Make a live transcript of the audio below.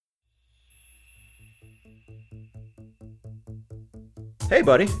Hey,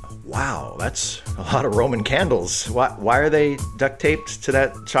 buddy. Wow, that's a lot of Roman candles. Why are they duct taped to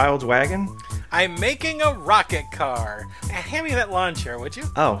that child's wagon? I'm making a rocket car. Hand me that lawn chair, would you?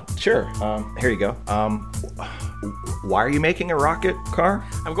 Oh, sure. Here you go. Why are you making a rocket car?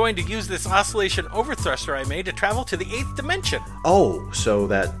 I'm going to use this oscillation overthruster I made to travel to the 8th dimension. Oh, so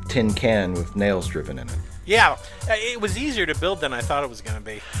that tin can with nails driven in it. Yeah, it was easier to build than I thought it was going to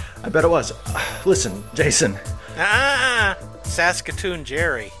be. I bet it was. Listen, Jason. Saskatoon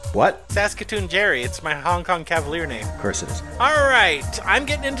Jerry. What? Saskatoon Jerry. It's my Hong Kong Cavalier name. Of course it is. All right, I'm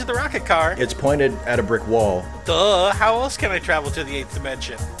getting into the rocket car. It's pointed at a brick wall. Duh, how else can I travel to the 8th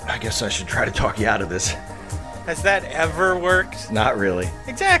dimension? I guess I should try to talk you out of this. Has that ever worked? Not really.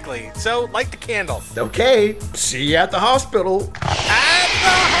 Exactly. So, light the candles. Okay. See you at the hospital. At the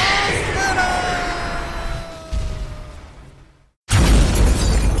hospital!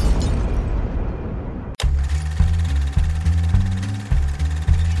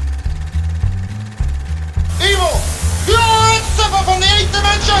 From the 8th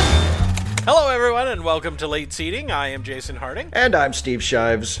dimension! Hello, everyone, and welcome to Late Seating. I am Jason Harding. And I'm Steve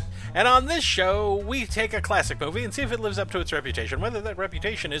Shives. And on this show, we take a classic movie and see if it lives up to its reputation, whether that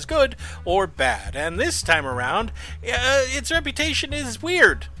reputation is good or bad. And this time around, its reputation is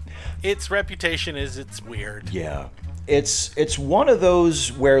weird. Its reputation is it's weird. Yeah. It's one of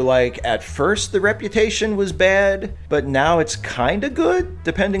those where, like, at first the reputation was bad, but now it's kind of good,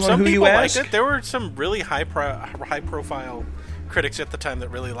 depending on who you ask. Some people liked it. There were some really high-profile critics at the time that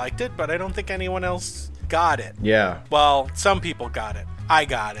really liked it, but I don't think anyone else got it. Yeah. Well, some people got it. I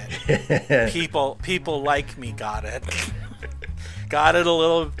got it. people like me got it. Got it a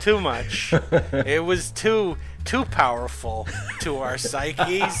little too much. It was too powerful to our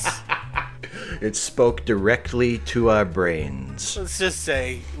psyches. It spoke directly to our brains. Let's just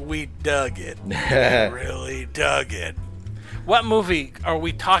say we dug it. We really dug it. What movie are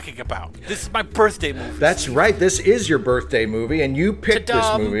we talking about? This is my birthday movie. That's right. This is your birthday movie, and you picked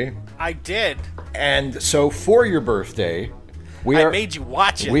this movie. I did. And so for your birthday, I made you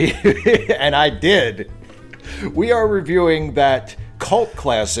watch it. And I did. We are reviewing that cult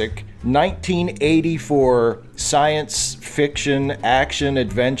classic, 1984 science fiction, action,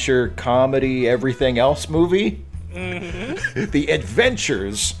 adventure, comedy, everything else movie. Mm-hmm. The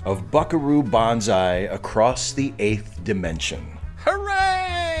Adventures of Buckaroo Bonzai Across the 8th Dimension.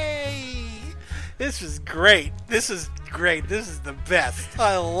 Hooray! This is great. This is the best.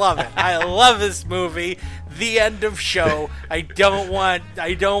 I love it. I love this movie. The end of show. I don't want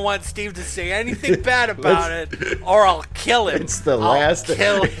Steve to say anything bad about it, or I'll kill him. I'll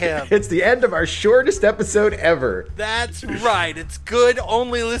kill him. It's the end of our shortest episode ever. That's right. It's good.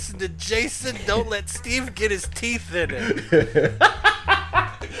 Only listen to Jason. Don't let Steve get his teeth in it.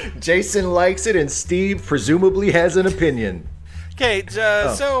 Jason likes it, and Steve presumably has an opinion. Okay,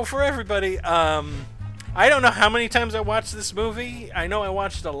 so for everybody, I don't know how many times I watched this movie. I know I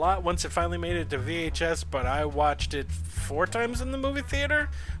watched it a lot once it finally made it to VHS, but I watched it 4 times in the movie theater.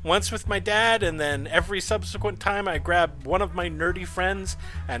 Once with my dad, and then every subsequent time I grabbed one of my nerdy friends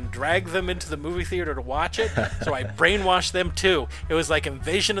and dragged them into the movie theater to watch it. So I brainwashed them too. It was like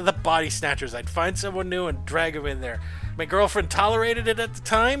Invasion of the Body Snatchers. I'd find someone new and drag them in there. My girlfriend tolerated it at the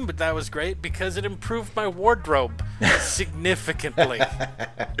time, but that was great because it improved my wardrobe significantly.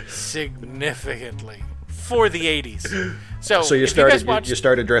 Significantly. For the 80s. So you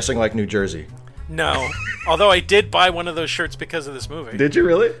started dressing like New Jersey. No. Although I did buy one of those shirts because of this movie. Did you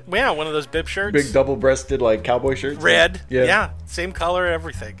really? Yeah, one of those bib shirts. Big double-breasted, like, cowboy shirts? Red. Yeah. Same color,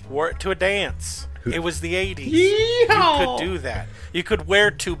 everything. Wore it to a dance. It was the 80s. Yeehaw! You could do that. You could wear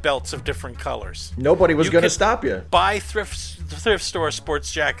 2 belts of different colors. Nobody was going to stop you. Buy thrift store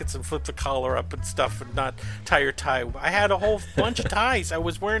sports jackets and flip the collar up and stuff and not tie your tie. I had a whole bunch of ties. I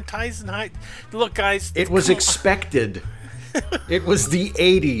was wearing ties and high. Look, guys. It was expected. It was the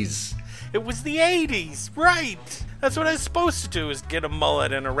 80s. It was the 80s, right. That's what I was supposed to do, is get a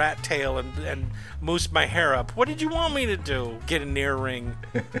mullet and a rat tail and moose my hair up. What did you want me to do? Get an earring?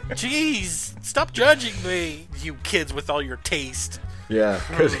 Jeez, stop judging me, you kids with all your taste. Yeah,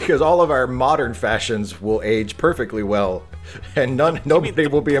 because all of our modern fashions will age perfectly well, and nobody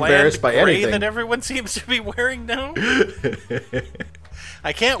will be embarrassed by anything. That everyone seems to be wearing now?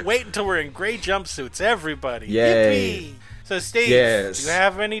 I can't wait until we're in gray jumpsuits, everybody. Yay. Yippee! So, Steve, yes. Do you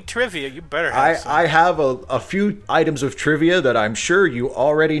have any trivia? You better have some. I have a few items of trivia that I'm sure you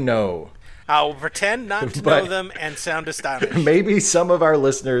already know. I'll pretend not to know them and sound astonished. Maybe some of our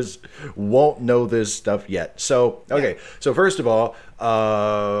listeners won't know this stuff yet. So, okay. Yeah. So first of all,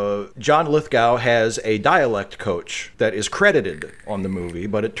 John Lithgow has a dialect coach that is credited on the movie,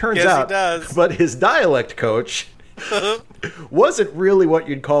 but it turns out, he does. But his dialect coach wasn't really what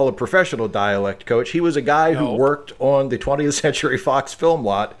you'd call a professional dialect coach. He was a guy who worked on the 20th Century Fox film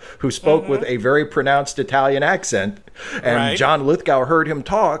lot who spoke with a very pronounced Italian accent. And John Lithgow heard him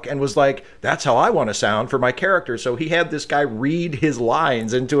talk and was like, that's how I want to sound for my character. So he had this guy read his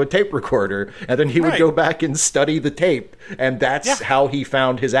lines into a tape recorder, and then he would go back and study the tape. And that's how he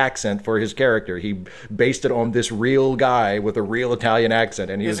found his accent for his character. He based it on this real guy with a real Italian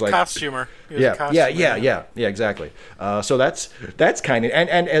accent. And he was like, costumer. Yeah, exactly. So that's kind of,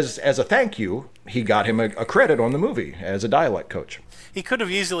 and as a thank you, he got him a credit on the movie as a dialect coach. He could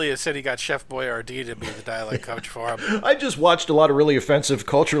have easily said he got Chef Boyardee to be the dialect coach for him. I just watched a lot of really offensive,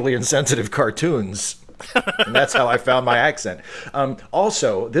 culturally insensitive cartoons, and that's how I found my accent.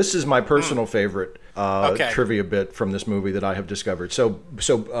 Also, this is my personal favorite trivia bit from this movie that I have discovered. So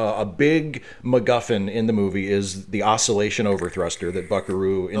a big MacGuffin in the movie is the oscillation overthruster that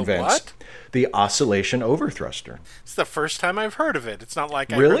Buckaroo invents. The what? The oscillation overthruster. It's the first time I've heard of it. It's not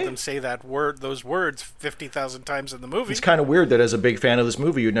like I heard them say those words 50,000 times in the movie. It's kind of weird that as a big fan of this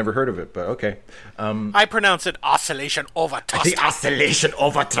movie, you'd never heard of it, but okay. I pronounce it oscillation overthruster. The oscillation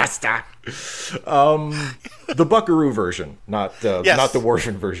overthruster. The Buckaroo version, not the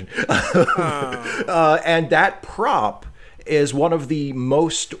Warfin version. And that prop is one of the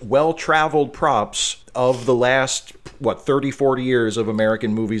most well-traveled props of the last, 30, 40 years of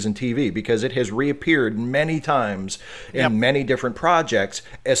American movies and TV, because it has reappeared many times in many different projects,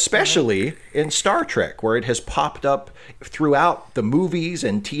 especially in Star Trek, where it has popped up throughout the movies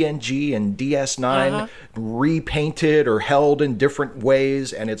and TNG and DS9, repainted or held in different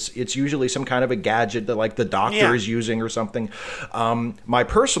ways, and it's usually some kind of a gadget that like the Doctor is using or something. My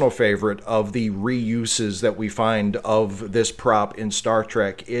personal favorite of the reuses that we find of this prop in Star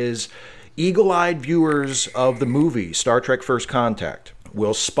Trek is eagle-eyed viewers of the movie Star Trek First Contact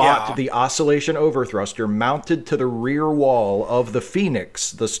will spot the oscillation overthruster mounted to the rear wall of the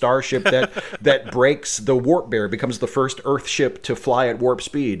Phoenix, the starship that breaks the warp barrier, becomes the first Earth ship to fly at warp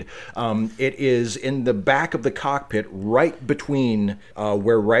speed. It is in the back of the cockpit, right between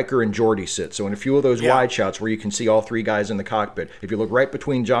where Riker and Geordi sit. So in a few of those wide shots where you can see all three guys in the cockpit, if you look right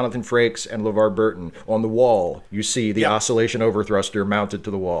between Jonathan Frakes and LeVar Burton on the wall, you see the oscillation overthruster mounted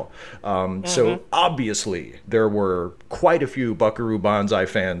to the wall. So obviously there were quite a few Buckaroo Bonzai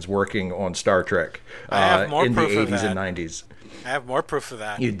fans working on Star Trek in the 80s and 90s. I have more proof of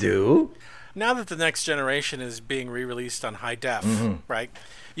that. You do? Now that The Next Generation is being re-released on high def, right?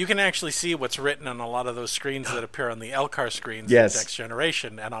 You can actually see what's written on a lot of those screens that appear on the LCAR screens of Next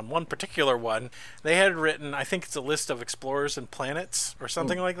Generation. And on one particular one, they had written, I think it's a list of explorers and planets or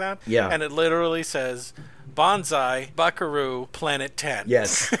something like that. Yeah. And it literally says, Bonzai, Buckaroo, Planet 10.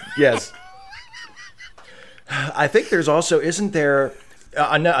 Yes. I think there's also, isn't there...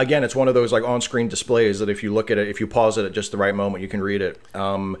 again, it's one of those like on-screen displays that if you look at it, if you pause it at just the right moment, you can read it.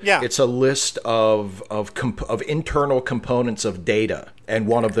 It's a list of internal components of data, and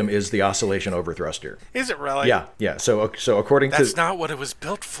one of them is the oscillation overthruster. Is it really? Yeah. So according That's not what it was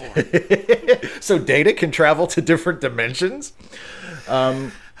built for. So data can travel to different dimensions.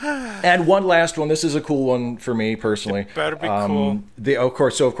 And one last one. This is a cool one for me personally. It better be cool.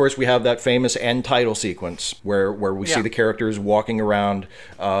 Of course, we have that famous end title sequence where we see the characters walking around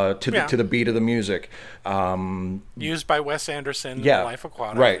to the beat of the music. Used by Wes Anderson in Life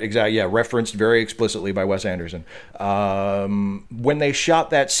Aquatic. Right, exactly. Yeah, referenced very explicitly by Wes Anderson. When they shot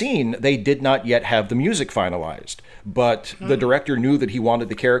that scene, they did not yet have the music finalized. But the director knew that he wanted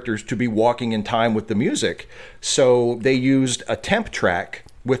the characters to be walking in time with the music. So they used a temp track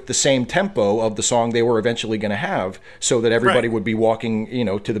with the same tempo of the song they were eventually going to have, so that everybody would be walking,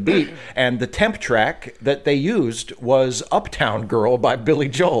 to the beat. And the temp track that they used was Uptown Girl by Billy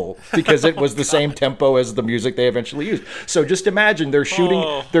Joel, because it was the same tempo as the music they eventually used. So just imagine they're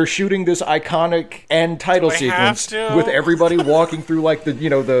shooting this iconic end title sequence with everybody walking through like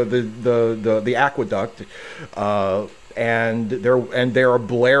the aqueduct, and they're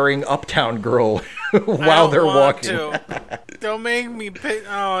blaring Uptown Girl while they're walking. Don't make me pick.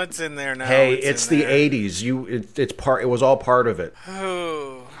 Oh, it's in there now. Hey, it's the 80s. It was all part of it.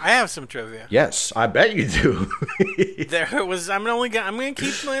 Oh, I have some trivia. Yes, I bet you do. There was. I'm gonna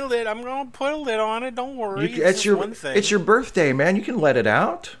keep my lid. I'm gonna put a lid on it. Don't worry. It's your birthday, man. You can let it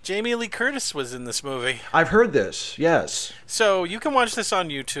out. Jamie Lee Curtis was in this movie. I've heard this. Yes. So you can watch this on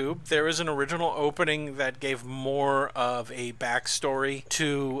YouTube. There is an original opening that gave more of a backstory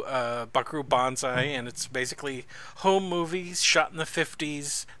to Buckaroo Bonzai, and it's basically home movies shot in the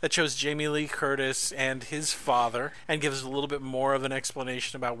 50s that shows Jamie Lee Curtis and his father, and gives a little bit more of an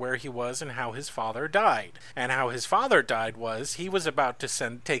explanation about where he was and how his father died. And how his father died was he was about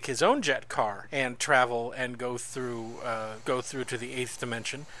to take his own jet car and travel and go through to the 8th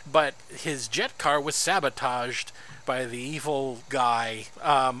dimension, but his jet car was sabotaged by the evil guy.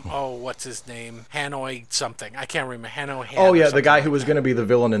 What's his name? Hanoi something. I can't remember. Hanoi. Oh yeah, the guy who was going to be the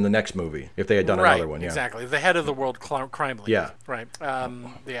villain in the next movie if they had done another one. Yeah, exactly. The head of the World Crime League. Yeah. Right.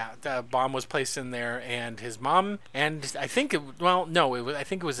 The bomb was placed in there, and his mom, and I think I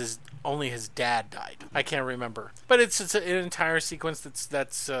think it was only his dad died. I can't remember, but it's an entire sequence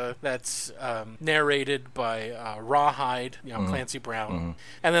that's narrated by Rawhide, Clancy Brown,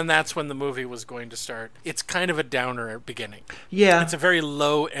 and then that's when the movie was going to start. It's kind of a downer beginning. Yeah, it's a very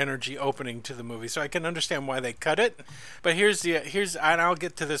low energy opening to the movie, so I can understand why they cut it. But here's and I'll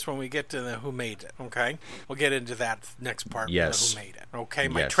get to this when we get to the Who Made It. Okay, we'll get into that next part. Yes, Who Made It. Okay,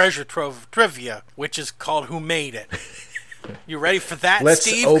 my yes. treasure trove trivia, which is called Who Made It. You ready for that, Let's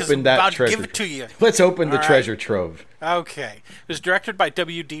Steve? open that about treasure. To give it to you. Let's open the treasure trove. Okay. It was directed by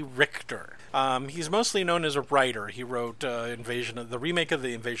W.D. Richter. He's mostly known as a writer. He wrote the remake of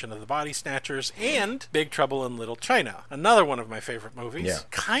the Invasion of the Body Snatchers and Big Trouble in Little China, another one of my favorite movies. Yeah.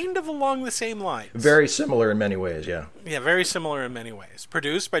 Kind of along the same lines. Very similar in many ways, yeah. Yeah, very similar in many ways.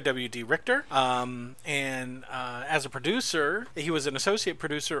 Produced by W.D. Richter, and as a producer, he was an associate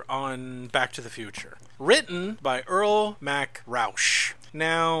producer on Back to the Future. Written by Earl Mac Rausch.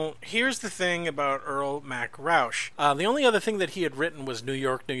 Now, here's the thing about Earl Mac Rausch. The only other thing that he had written was New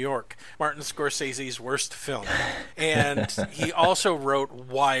York, New York, Martin Scorsese's worst film. And he also wrote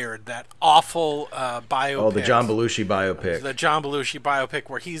Wired, that awful biopic. Oh, the John Belushi biopic. The John Belushi biopic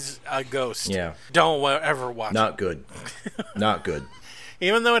where he's a ghost. Yeah. Don't ever watch it. Not good. Not good.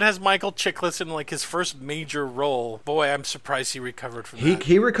 Even though it has Michael Chiklis in like his first major role, boy, I'm surprised he recovered from that.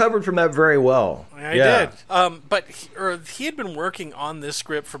 He recovered from that very well. He did. But he had been working on this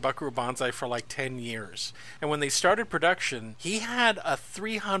script for Buckaroo Banzai for like 10 years. And when they started production, he had a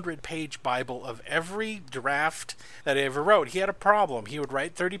 300-page Bible of every draft that he ever wrote. He had a problem. He would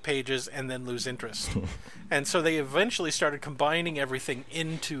write 30 pages and then lose interest. And so they eventually started combining everything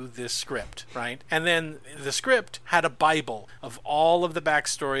into this script, right? And then the script had a Bible of all of the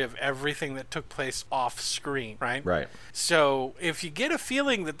backstory of everything that took place off screen, right? Right. So if you get a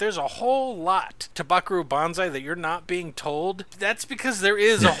feeling that there's a whole lot to Buckaroo Banzai that you're not being told, that's because there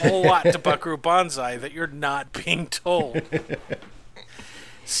is a whole lot to Buckaroo Banzai that you're not being told.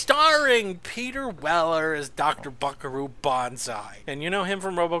 Starring Peter Weller as Dr. Buckaroo Banzai. And you know him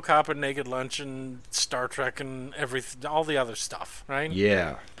from RoboCop and Naked Lunch and Star Trek and everything, all the other stuff, right?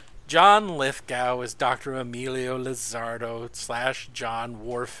 Yeah. John Lithgow as Dr. Emilio Lizardo / John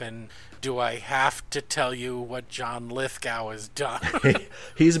Worfen. Do I have to tell you what John Lithgow has done?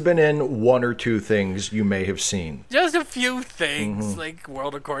 He's been in one or two things you may have seen. Just a few things, like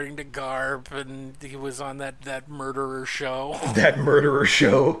World According to Garp, and he was on that murderer show. That murderer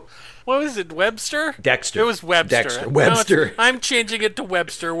show? What was it, Webster? Dexter. It was Webster. Dexter. Webster. No, I'm changing it to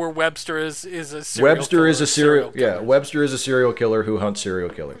Webster, where Webster is a serial Webster is a serial killer. Yeah, Webster is a serial killer who hunts serial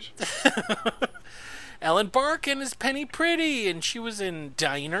killers. Ellen Barkin is Penny Pretty, and she was in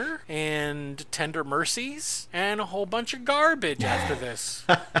Diner and Tender Mercies and a whole bunch of garbage after this.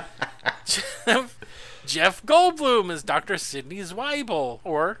 Jeff Goldblum is Dr. Sidney Zweibel,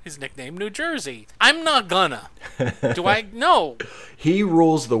 or his nickname New Jersey. I'm not gonna. Do I? No. He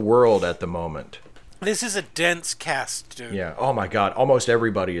rules the world at the moment. This is a dense cast, dude. Yeah. Oh my God. Almost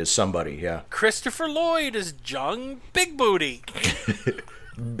everybody is somebody. Yeah. Christopher Lloyd is Jung Big Booty.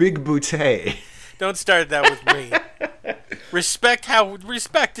 Big Booty. Don't start that with me. Respect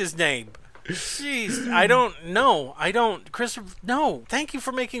his name. Jeez, I don't, Christopher, no. Thank you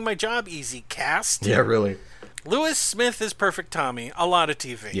for making my job easy, cast. Yeah, really. Lewis Smith is Perfect Tommy, a lot of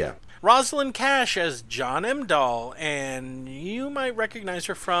TV. Yeah. Rosalind Cash as John Emdahl, and you might recognize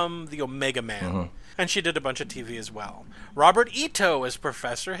her from The Omega Man. And she did a bunch of TV as well. Robert Ito as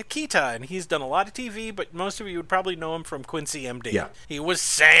Professor Hikita, and he's done a lot of TV, but most of you would probably know him from Quincy MD. Yeah. He was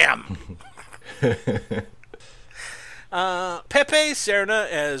Sam. Pepe Serna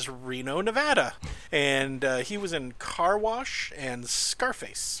as Reno, Nevada, and he was in Car Wash and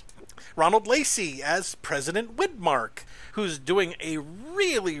Scarface. Ronald Lacey as President Widmark, who's doing a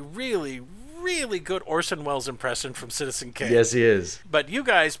really, really, really good Orson Welles impression from Citizen Kane. Yes, he is. But you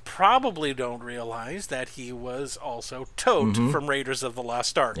guys probably don't realize that he was also Tote from Raiders of the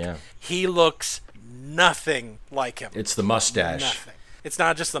Lost Ark. Yeah. He looks nothing like him. It's the mustache. Nothing. It's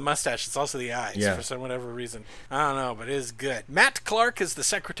not just the mustache, it's also the eyes, for some whatever reason. I don't know, but it is good. Matt Clark is the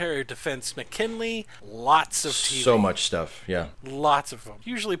Secretary of Defense. McKinley, lots of TV. So much stuff, yeah. Lots of them.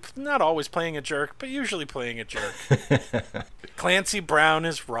 Usually, not always playing a jerk, but usually playing a jerk. Clancy Brown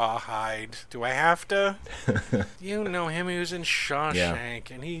is Rawhide. Do I have to? You know him. He was in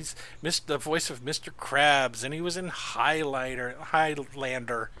Shawshank, and he's the voice of Mr. Krabs, and he was in Highlander,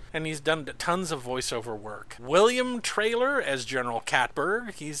 and he's done tons of voiceover work. William Traylor as General Katberg.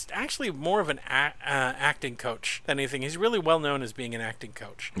 He's actually more of an acting coach than anything. He's really well known as being an acting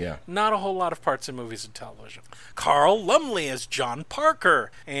coach. Yeah. Not a whole lot of parts in movies and television. Carl Lumley as John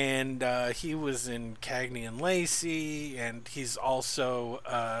Parker, and he was in Cagney and Lacey, and he's also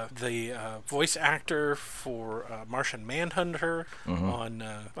the voice actor for Martian Manhunter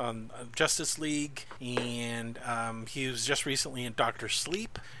on Justice League, and he was just recently in Doctor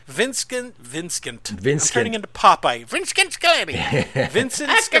Sleep. Vincent. I'm turning into Popeye. Vincent Scavelli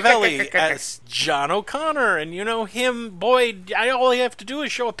as John O'Connor, and you know him, boy, all you have to do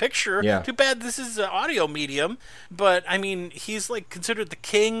is show a picture. Yeah. Too bad this is an audio medium, but I mean, he's like considered the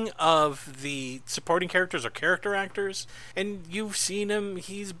king of the supporting characters or character actors, and you've seen him.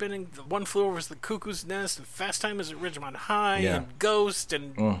 He's been in One Flew Over the Cuckoo's Nest, and Fast Times at Ridgemont High, and Ghost,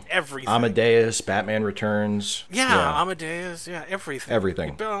 and everything. Amadeus, Batman Returns. Yeah, Amadeus, everything.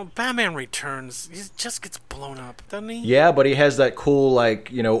 Everything. Batman Returns, he just gets blown up, doesn't he? Yeah, but he has that cool,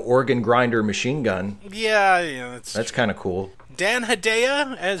 organ grinder machine gun. Yeah, that's kind of cool. Dan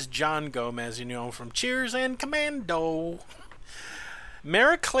Hedaya as John Gomez, you know him from Cheers and Commando.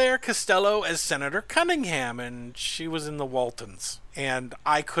 Mara Claire Costello as Senator Cunningham, and she was in the Waltons, and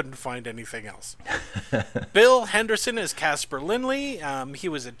I couldn't find anything else. Bill Henderson as Casper Lindley. He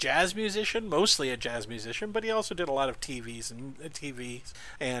was a jazz musician, mostly a jazz musician, but he also did a lot of TVs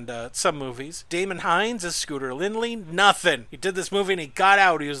and some movies. Damon Hines as Scooter Lindley. Nothing. He did this movie and he got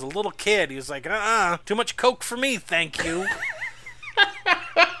out. He was a little kid. He was like, too much coke for me, thank you.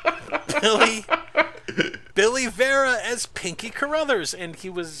 Billy Vera as Pinky Carruthers, and he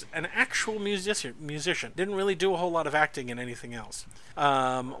was an actual musician. Didn't really do a whole lot of acting in anything else.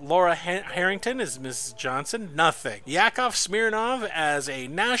 Laura Harrington as Mrs. Johnson. Nothing. Yakov Smirnov as a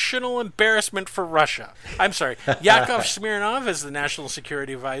national embarrassment for Russia. I'm sorry. Yakov Smirnov is the national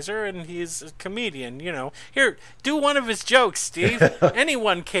security advisor, and he's a comedian, you know. Here, do one of his jokes, Steve.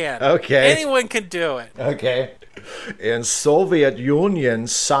 Anyone can. Okay. Anyone can do it. Okay. In Soviet Union,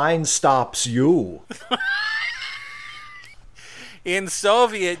 sign stops you. In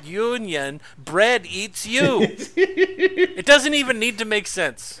Soviet Union, bread eats you. It doesn't even need to make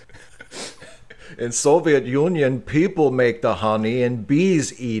sense. In Soviet Union, people make the honey and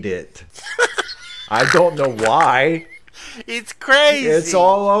bees eat it. I don't know why. It's crazy. It's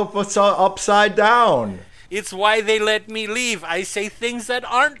all upside down. It's why they let me leave. I say things that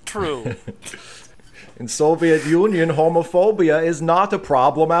aren't true. In Soviet Union, homophobia is not a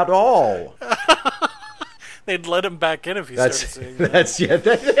problem at all. They'd let him back in if he started saying that.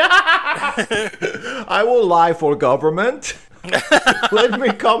 I will lie for government. Let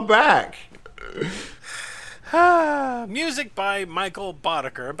me come back. Music by Michael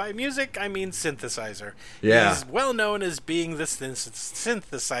Boddicker. By music, I mean synthesizer. Yeah. He's well known as being this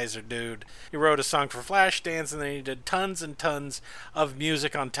synthesizer dude. He wrote a song for Flashdance, and then he did tons and tons of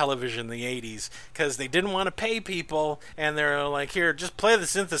music on television in the 80s because they didn't want to pay people, and they're like, here, just play the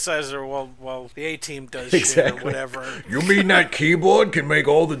synthesizer while the A-Team does shit or whatever. You mean that keyboard can make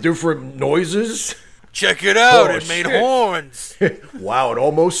all the different noises? Check it out, it made horns. Wow, it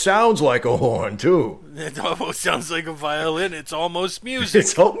almost sounds like a horn, too. It almost sounds like a violin. It's almost music.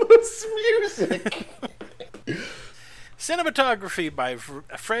 It's almost music. Cinematography by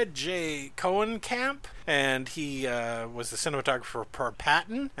Fred J. Cohenkamp, and he was the cinematographer for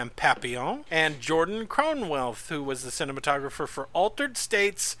Patton and Papillon, and Jordan Cronenweth, who was the cinematographer for Altered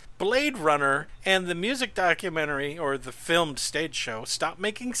States, Blade Runner, and the music documentary, or the filmed stage show, Stop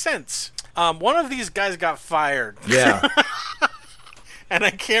Making Sense. One of these guys got fired. Yeah. And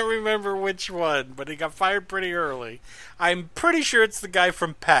I can't remember which one, but he got fired pretty early. I'm pretty sure it's the guy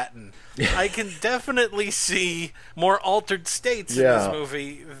from Patton. I can definitely see more Altered States in this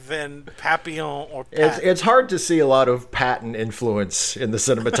movie than Papillon or Patton. It's hard to see a lot of Patton influence in the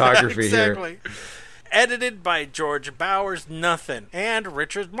cinematography exactly. here. Edited by George Bowers, nothing. And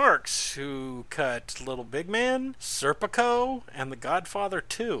Richard Marx, who cut Little Big Man, Serpico, and The Godfather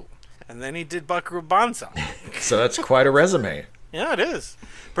 2. and then he did Buckaroo Banzai. So that's quite a resume. Yeah, it is.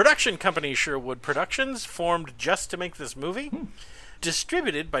 Production company Sherwood Productions, formed just to make this movie.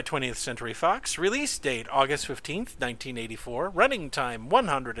 Distributed by 20th Century Fox. Release date August 15th, 1984. Running time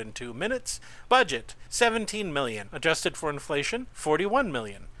 102 minutes. Budget $17 million. Adjusted for inflation $41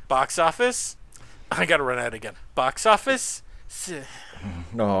 million. Box office, I gotta run out again. Box office,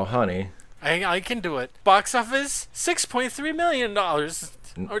 Oh, honey. I can do it. Box office $6.3 million.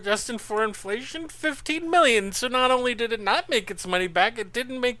 Adjusted for inflation $15 million. So not only did it not make its money back, it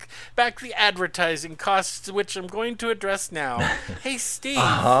didn't make back the advertising costs, which I'm going to address now. Hey, Steve.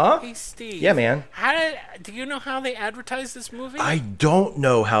 Hey, Steve. Yeah, man. Do you know how they advertised this movie? I don't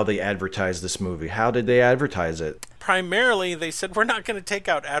know how they advertised this movie. How did they advertise it? Primarily, they said, we're not going to take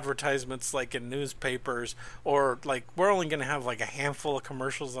out advertisements like in newspapers, or like we're only going to have like a handful of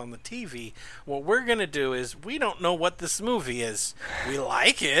commercials on the TV. What we're going to do is, we don't know what this movie is. We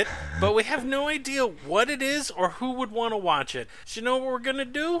like it, but we have no idea what it is or who would want to watch it. So you know what we're going to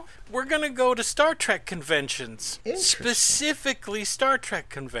do? We're going to go to Star Trek conventions. Specifically Star Trek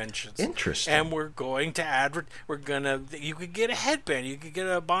conventions. Interesting. And we're going to you could get a headband. You could get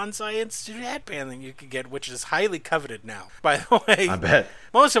a Bonzai Institute headband that you could get, which is highly coveted now, by the way. I bet.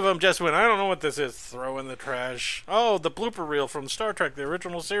 Most of them just went, I don't know what this is, throw in the trash. Oh, the blooper reel from Star Trek, the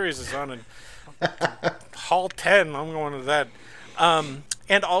original series, is on in Hall 10. I'm going to that.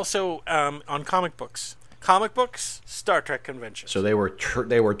 And also on comic books. Comic books, Star Trek conventions. So they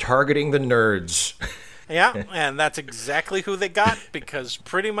were targeting the nerds. Yeah, and that's exactly who they got, because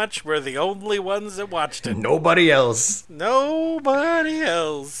pretty much we're the only ones that watched it. Nobody else. Nobody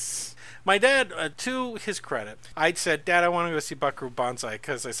else. My dad, to his credit, I said, Dad, I want to go see Buckaroo Banzai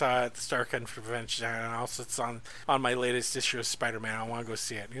because I saw it at the Star Trek convention, and also it's on my latest issue of Spider-Man. I want to go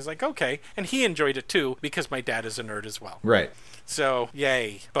see it. And he's like, okay. And he enjoyed it too, because my dad is a nerd as well. Right. So,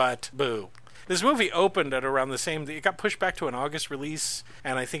 yay, but boo. This movie opened at around the same... It got pushed back to an August release,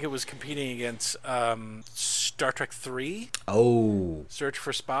 and I think it was competing against Star Trek 3. Oh. Search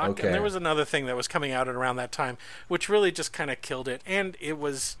for Spock. Okay. And there was another thing that was coming out at around that time, which really just kind of killed it. And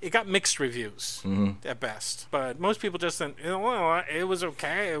it got mixed reviews at best. But most people just think, well, it was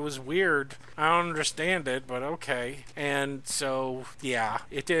okay. It was weird. I don't understand it, but okay. And so, yeah,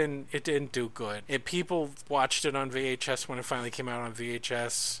 it didn't do good. People watched it on VHS when it finally came out on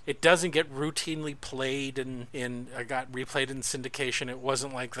VHS. It doesn't get routinely played got replayed in syndication. It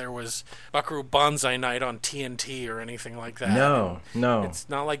wasn't like there was Buckaroo Banzai Night on TNT or anything like that. No. It's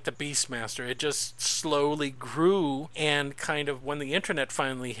not like the Beastmaster. It just slowly grew, and kind of when the internet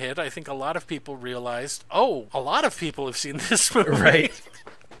finally hit, I think a lot of people realized, oh, a lot of people have seen this movie. Right.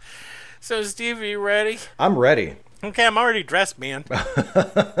 So, Steve, are you ready? I'm ready. Okay, I'm already dressed, man.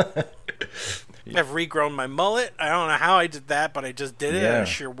 I've regrown my mullet. I don't know how I did that, but I just did it out of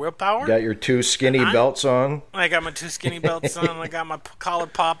sheer willpower. Got your two skinny belts on. I got my two skinny belts on. I got my collar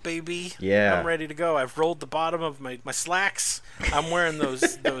pop, baby. Yeah. I'm ready to go. I've rolled the bottom of my slacks. I'm wearing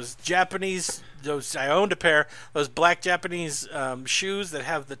those Japanese... I owned a pair, those black Japanese shoes that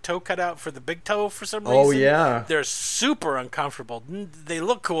have the toe cut out for the big toe for some reason. Oh, yeah. They're super uncomfortable. They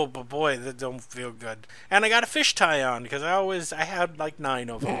look cool, but boy, they don't feel good. And I got a fish tie on, because I had like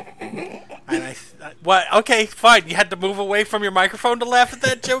 9 of them. And what? Okay, fine. You had to move away from your microphone to laugh at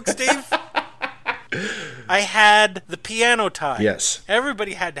that joke, Steve? I had the piano tie. Yes.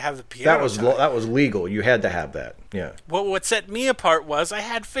 Everybody had to have the piano tie. That was legal. You had to have that. Yeah. What set me apart was I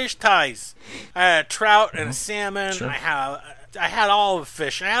had fish ties. I had a trout and a salmon. Sure. I had all of the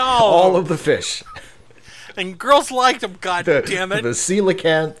fish. I had all of the fish. And girls liked them, God damn it. The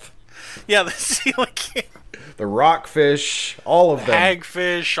coelacanth. Yeah, the coelacanth. The rockfish. All of them.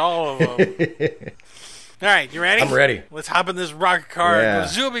 Hagfish, all of them. All right, you ready? I'm ready. Let's hop in this rocket car and go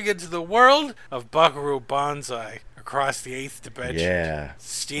zooming into the world of Buckaroo Banzai across the 8th dimension. Yeah.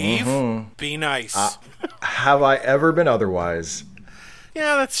 Steve, be nice. Have I ever been otherwise?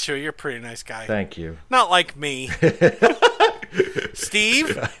 Yeah, that's true. You're a pretty nice guy. Thank you. Not like me.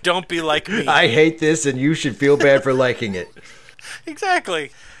 Steve, don't be like me. I hate this, and you should feel bad for liking it.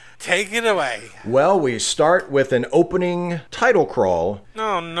 Exactly. Take it away. Well, we start with an opening title crawl.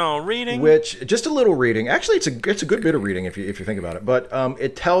 Oh, no. Reading? Which, just a little reading. Actually, it's a good bit of reading if you think about it. But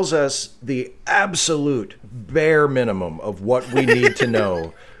it tells us the absolute bare minimum of what we need to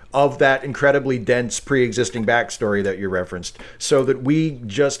know of that incredibly dense pre-existing backstory that you referenced, so that we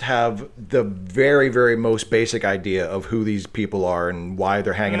just have the very, very most basic idea of who these people are and why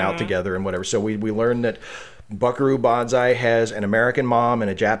they're hanging out together and whatever. So we learn that Buckaroo Banzai has an American mom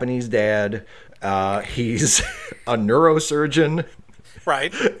and a Japanese dad. He's a neurosurgeon,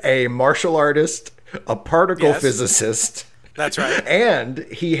 right? A martial artist, a particle physicist, That's right. And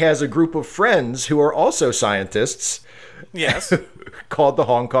he has a group of friends who are also scientists. Yes. Called the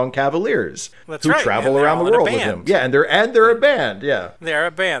Hong Kong Cavaliers. That's who right. travel around the world with him. Yeah, and they're a band, yeah. They're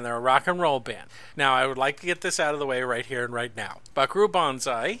a band. They're a rock and roll band. Now, I would like to get this out of the way right here and right now. Buckaroo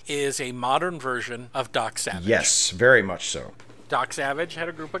Bonzai is a modern version of Doc Savage. Yes, very much so. Doc Savage had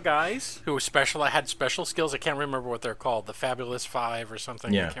a group of guys who had special skills. I can't remember what they're called. The Fabulous Five or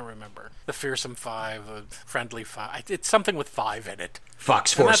something. Yeah. I can't remember. The Fearsome Five, the Friendly Five. It's something with 5 in it.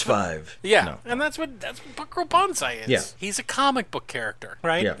 Fox Force 5. Yeah, No. And that's what Buckaroo Banzai is. Yeah. He's a comic book character,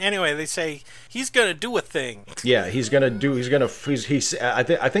 right? Yeah. Anyway, they say he's gonna do a thing. Yeah, I think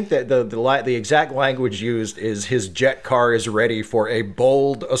that the exact language used is his jet car is ready for a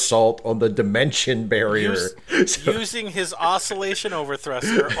bold assault on the dimension barrier. Using his oscillation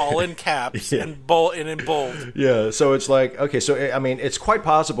overthruster all in caps and in bold. Yeah, so it's like, okay, so I mean, it's quite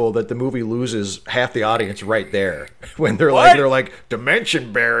possible that the movie loses half the audience right there when they're like dimension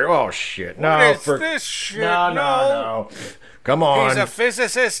barrier. Oh shit! No, this shit? No. Come on. He's a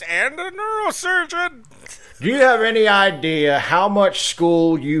physicist and a neurosurgeon. Do you have any idea how much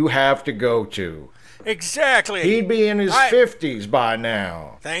school you have to go to? Exactly. He'd be in his 50s by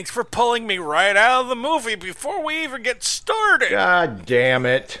now. Thanks for pulling me right out of the movie before we even get started. God damn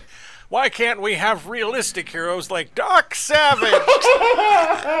it. Why can't we have realistic heroes like Doc Savage?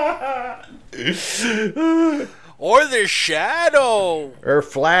 Or the Shadow. Or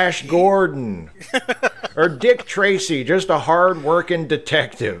Flash Gordon. Or Dick Tracy, just a hard-working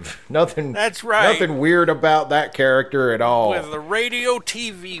detective. Nothing. That's right. Nothing weird about that character at all. With a radio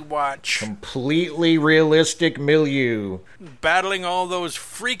TV watch. Completely realistic milieu. Battling all those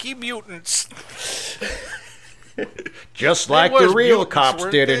freaky mutants. Just like the real cops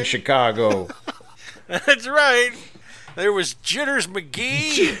did in Chicago. That's right. There was Jitters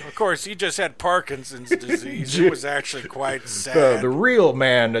McGee. Of course, he just had Parkinson's disease. It was actually quite sad. The real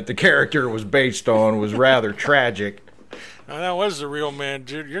man that the character was based on was rather tragic. Oh, that was the real man,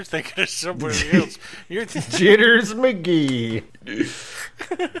 dude. You're thinking of somebody else. Jitters McGee.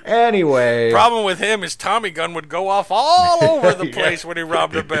 Anyway. Problem with him is Tommy gun would go off all over the place when he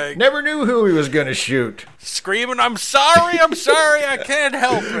robbed a bank. Never knew who he was going to shoot. Screaming, I'm sorry, I can't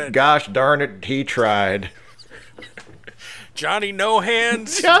help it. Gosh darn it, he tried. Johnny No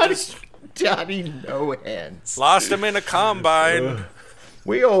Hands. Johnny No Hands. Lost him in a combine.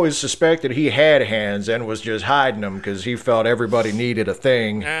 We always suspected he had hands and was just hiding them because he felt everybody needed a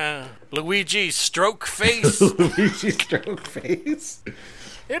thing. Luigi Stroke Face. Luigi Stroke Face.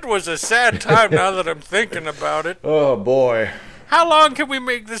 It was a sad time now that I'm thinking about it. Oh, boy. How long can we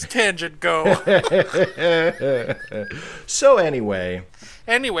make this tangent go? So anyway,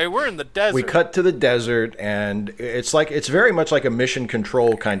 we're in the desert. We cut to the desert, and it's very much like a mission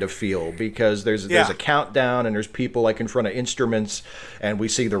control kind of feel because there's a countdown, and there's people like in front of instruments, and we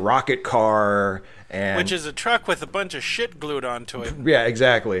see the rocket car, which is a truck with a bunch of shit glued onto it. Yeah,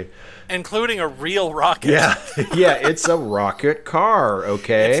 exactly. Including a real rocket. Yeah, it's a rocket car.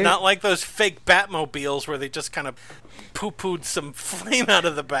 Okay, it's not like those fake Batmobiles where they just kind of poo-pooed some flame out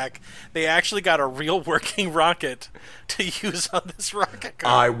of the back. They actually got a real working rocket to use on this rocket car.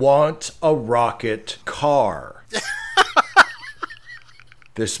 I want a rocket car.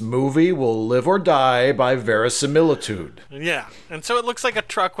 This movie will live or die by verisimilitude. Yeah, and so it looks like a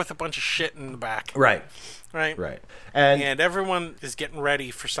truck with a bunch of shit in the back. Right. And everyone is getting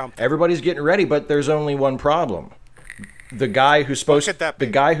ready for something. Everybody's getting ready, but there's only one problem. The guy who's supposed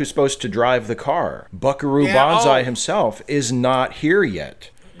to drive the car, Buckaroo Banzai himself, is not here yet.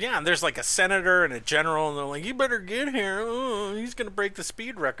 Yeah, and there's like a senator and a general, and they're like, "You better get here. Oh, he's going to break the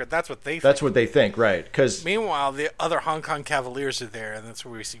speed record." That's what they think. That's what they think, right? Because meanwhile, the other Hong Kong Cavaliers are there, and that's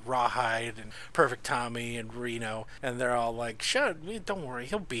where we see Rawhide and Perfect Tommy and Reno, and they're all like, "Shut! Don't worry,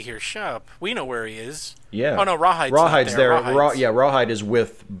 he'll be here. Shut up. We know where he is." Yeah. Oh no, Rawhide's there. Rawhide's. Rawhide is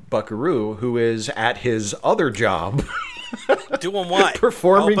with Buckaroo, who is at his other job. Doing what?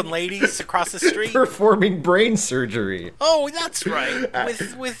 Helping ladies across the street? Performing brain surgery. Oh, that's right.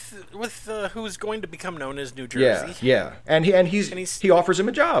 With who's going to become known as New Jersey. Yeah. And he offers him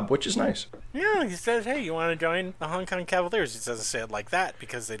a job, which is nice. Yeah, he says, "Hey, you want to join the Hong Kong Cavaliers?" He doesn't say it like that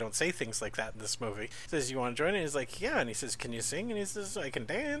because they don't say things like that in this movie. He says, "You want to join it?" He's like, "Yeah." And he says, "Can you sing?" And he says, "I can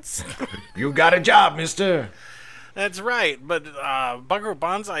dance." You got a job, mister. That's right, but Buckaroo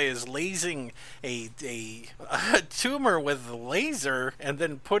Banzai is lasing a tumor with a laser and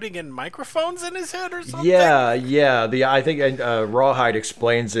then putting in microphones in his head or something. Yeah. I think Rawhide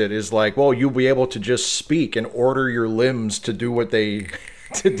explains it is like, well, you'll be able to just speak and order your limbs to do what you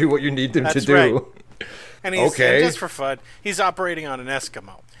need them to do. Right. And he's and just for fun, he's operating on an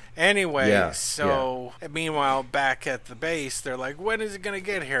Eskimo. Anyway, meanwhile, back at the base, they're like, when is it going to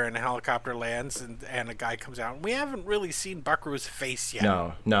get here? And a helicopter lands, and a guy comes out. And we haven't really seen Buckaroo's face yet.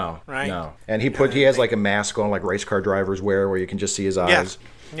 No. Right? No. And he has like a mask on, like race car drivers wear, where you can just see his eyes.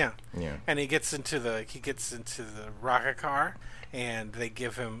 Yeah. And he gets into the rocket car, and they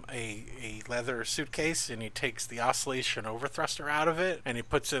give him a leather suitcase, and he takes the oscillation overthruster out of it, and he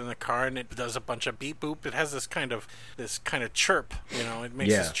puts it in the car, and it does a bunch of beep boop. It has this kind of chirp, it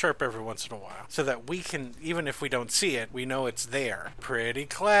makes this chirp every once in a while, so that we can, even if we don't see it, we know it's there. Pretty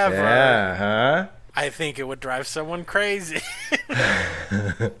clever. Yeah, huh? I think it would drive someone crazy.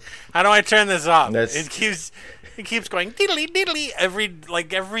 How do I turn this off? It keeps going diddly diddly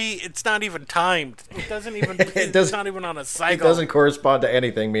every it's not even timed. It doesn't even it's not even on a cycle. It doesn't correspond to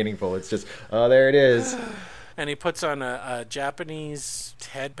anything meaningful. It's just there it is. And he puts on a Japanese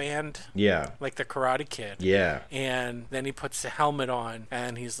headband. Yeah. Like the Karate Kid. Yeah. And then he puts the helmet on,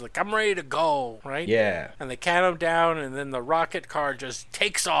 and he's like, I'm ready to go, right? Yeah. And they count him down, and then the rocket car just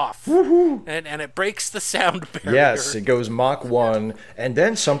takes off. Woohoo! And it breaks the sound barrier. Yes, it goes Mach 1, and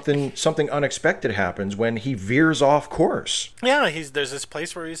then something unexpected happens when he veers off course. Yeah, there's this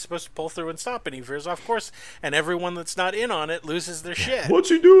place where he's supposed to pull through and stop, and he veers off course, and everyone that's not in on it loses their shit. What's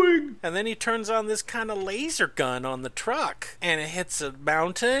he doing? And then he turns on this kind of laser gun on the truck, and it hits a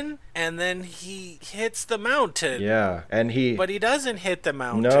mountain, and then he hits the mountain. Yeah, but he doesn't hit the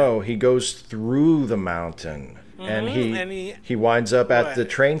mountain. No, he goes through the mountain. And he winds up at the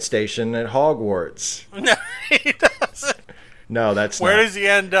train station at Hogwarts. No, he doesn't. No, that's Where not. does he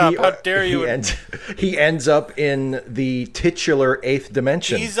end up? How dare you? He ends up in the titular 8th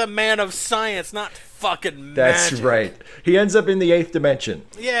dimension. He's a man of science, not fucking magic. That's right. He ends up in the 8th dimension.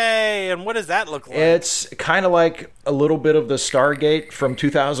 Yay! And what does that look like? It's kind of like a little bit of the Stargate from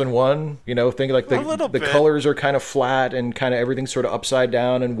 2001. Think like the colors are kind of flat and kind of everything's sort of upside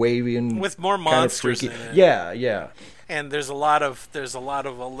down and wavy and with more monsters in it. Yeah. And there's a lot of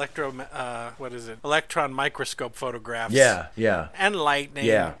electron microscope photographs. Yeah. And lightning.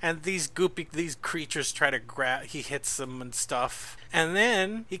 Yeah. And these creatures try to grab. He hits them and stuff. And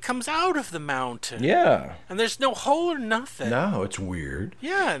then he comes out of the mountain. Yeah. And there's no hole or nothing. No, it's weird.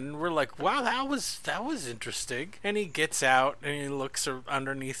 Yeah, and we're like, wow, that was interesting. And he gets out and he looks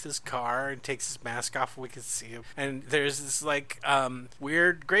underneath his car and takes his mask off. We can see him. And there's this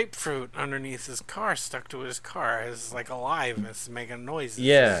weird grapefruit underneath his car, stuck to his car. It's like alive and it's making noises.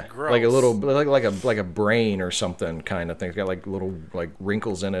 Yeah, it's gross. like a little like a brain or something kind of thing. It's got like little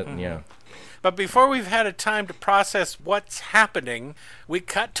wrinkles in it. And yeah. But before we've had a time to process what's happening, we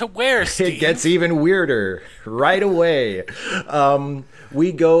cut to where, Steve? It gets even weirder right away.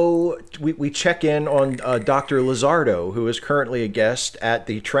 We check in on Dr. Lizardo, who is currently a guest at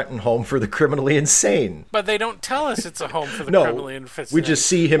the Trenton Home for the Criminally Insane. But they don't tell us it's a home for the criminally insane. We just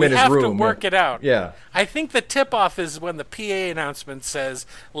see him in his room. We have to work it out. Yeah. I think the tip-off is when the PA announcement says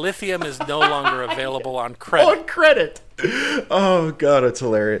lithium is no longer available on credit. On credit. Oh, God, it's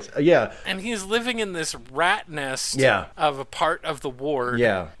hilarious. Yeah. And he's living in this rat nest of a part of the ward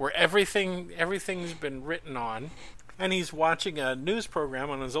where everything's been written on. And he's watching a news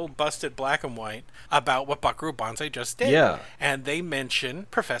program on his old busted black and white about what Buckaroo Bonzai just did. Yeah. And they mention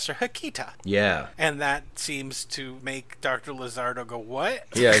Professor Hikita. Yeah. And that seems to make Dr. Lizardo go, what?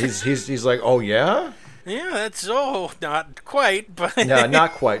 Yeah, he's like, oh, yeah? Yeah, that's not quite, but... No,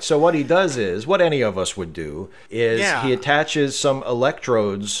 not quite. So what he does is, what any of us would do, is he attaches some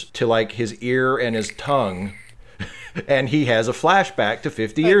electrodes to, his ear and his tongue, and he has a flashback to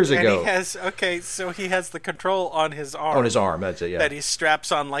 50 years ago. So he has the control on his arm. On his arm, that's it, yeah. That he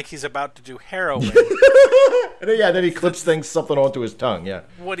straps on like he's about to do heroin. Then he clips something onto his tongue, yeah.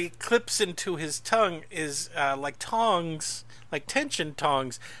 What he clips into his tongue is like tongs... like tension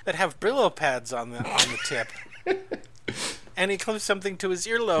tongs that have Brillo pads on the tip. And he clips something to his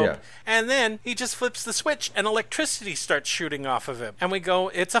earlobe, and then he just flips the switch, and electricity starts shooting off of him. And we go,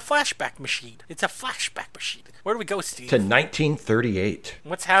 it's a flashback machine. It's a flashback machine. Where do we go, Steve? To 1938.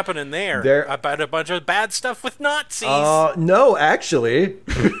 What's happening there? About a bunch of bad stuff with Nazis. No, actually.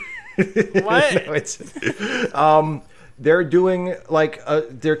 What? No, they're doing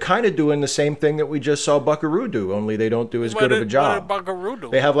they're kind of doing the same thing that we just saw Buckaroo do, only they don't do as good of a job. What did Buckaroo do?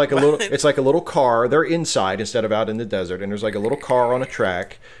 They have it's like a little car. They're inside instead of out in the desert, and there's like a little car on a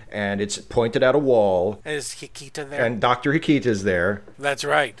track, and it's pointed at a wall. Is Hikita there? And Dr. Hikita's there. That's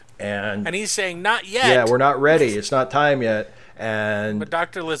right. And he's saying, not yet. Yeah, we're not ready. It's not time yet. And But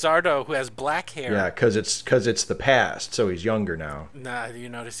Dr. Lizardo, who has black hair. yeah, because it's the past, so he's younger now. Nah, you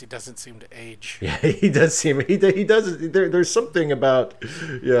notice he doesn't seem to age. Yeah, he does. There's something about,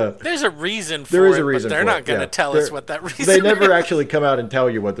 yeah. There's a reason for There is it, a reason but they're for not it, going to yeah. tell us what that reason is. They never actually come out and tell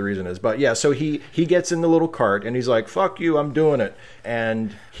you what the reason is. But yeah, so he gets in the little cart and he's like, fuck you, I'm doing it.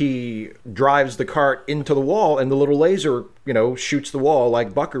 And he drives the cart into the wall and the little laser, shoots the wall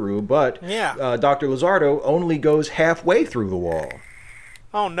like Buckaroo. But Yeah. Dr. Lizardo only goes halfway through the wall.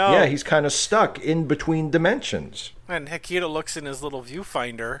 Oh, no. Yeah, he's kind of stuck in between dimensions. And Hikita looks in his little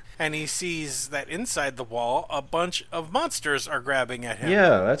viewfinder, and he sees that inside the wall, a bunch of monsters are grabbing at him.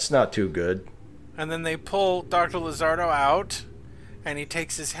 Yeah, that's not too good. And then they pull Dr. Lizardo out, and he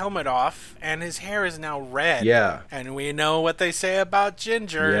takes his helmet off, and his hair is now red. Yeah. And we know what they say about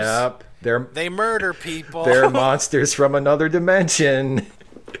gingers. Yep. They murder people. They're monsters from another dimension.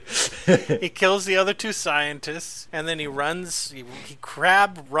 He kills the other two scientists, and then he runs. He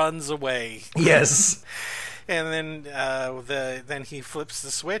crab runs away. Yes. And then then he flips the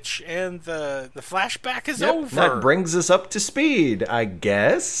switch, and the flashback is over. That brings us up to speed, I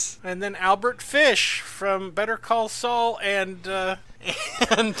guess. And then Albert Fish from Better Call Saul and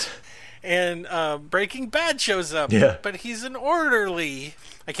Breaking Bad shows up. Yeah. But he's an orderly.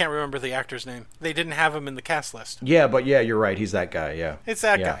 I can't remember the actor's name. They didn't have him in the cast list. Yeah, but yeah, you're right. He's that guy, yeah. It's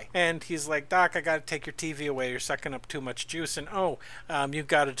that Yeah. guy. And he's like, Doc, I got to take your TV away. You're sucking up too much juice. And, you've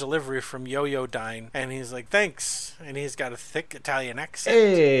got a delivery from Yo-Yo Dine. And he's like, thanks. And he's got a thick Italian accent.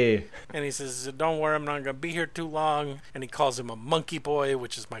 Hey. And he says, don't worry, I'm not going to be here too long. And he calls him a monkey boy,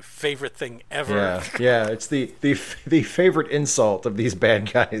 which is my favorite thing ever. Yeah, it's the favorite insult of these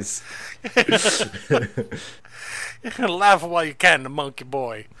bad guys. Laugh while you can, the monkey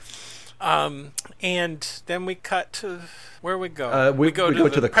boy. And then we cut to where we go. We go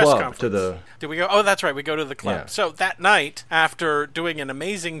to the press club. conference. Did we go? Oh, that's right. We go to the club. Yeah. So that night, after doing an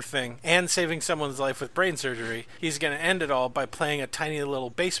amazing thing and saving someone's life with brain surgery, he's going to end it all by playing a tiny little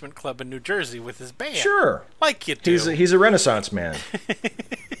basement club in New Jersey with his band. Sure. Like you do. He's a Renaissance man.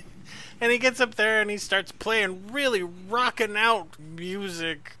 And he gets up there and he starts playing really rocking out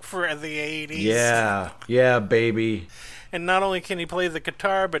music for the 80s. Yeah, baby. And not only can he play the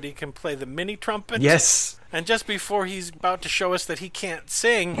guitar, but he can play the mini trumpet. Yes. And just before he's about to show us that he can't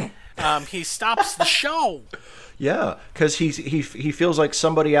sing, he stops the show. Yeah, because he feels like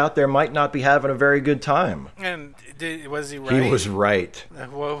somebody out there might not be having a very good time. And was he right? He was right.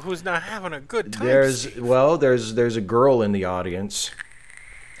 Well, who's not having a good time? There's a girl in the audience.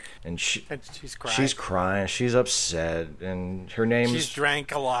 And she's crying. She's crying. She's upset, and she's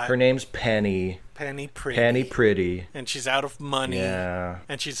drank a lot. Her name's Penny. Penny Pretty. And she's out of money. Yeah.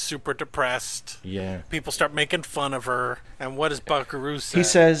 And she's super depressed. Yeah. People start making fun of her. And what does Buckaroo say? He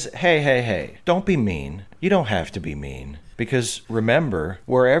says, hey, don't be mean. You don't have to be mean. Because remember,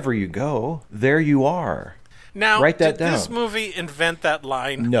 wherever you go, there you are. Now, write that down. Did this movie invent that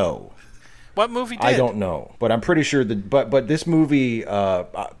line? No. What movie did? I don't know, but I'm pretty sure that. But this movie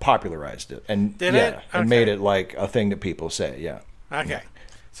popularized it, and did it? Okay. And made it like a thing that people say. Yeah. Okay. Yeah.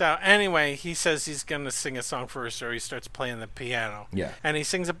 So anyway, he says he's gonna sing a song for her, so he starts playing the piano. Yeah. And he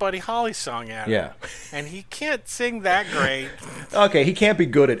sings a Buddy Holly song at her. Yeah. And he can't sing that great. Okay, he can't be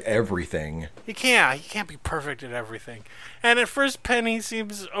good at everything. He can't be perfect at everything. And at first, Penny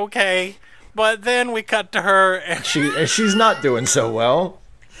seems okay, but then we cut to her, and she's not doing so well.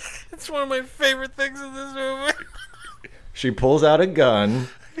 It's one of my favorite things in this movie. She pulls out a gun.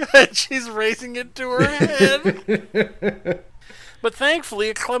 And she's raising it to her head. But thankfully,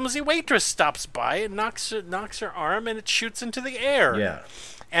 a clumsy waitress stops by and knocks her arm, and it shoots into the air. Yeah.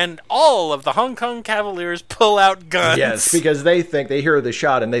 And all of the Hong Kong Cavaliers pull out guns. Yes, because they hear the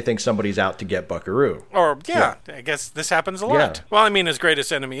shot and they think somebody's out to get Buckaroo. Or, yeah. I guess this happens a lot. Yeah. Well, I mean, his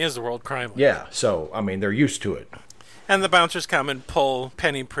greatest enemy is the World Crime League. Yeah, so, I mean, they're used to it. And the bouncers come and pull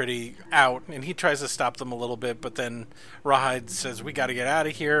Penny Pretty out, and he tries to stop them a little bit, but then Rawhide says, we got to get out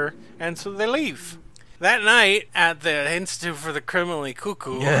of here, and so they leave. That night, at the Institute for the Criminally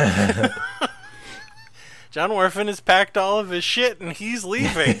Cuckoo, John Werfen has packed all of his shit, and he's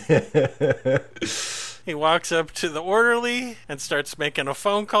leaving. He walks up to the orderly and starts making a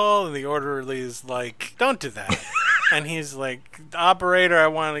phone call, and the orderly is like, don't do that. And he's like, operator, I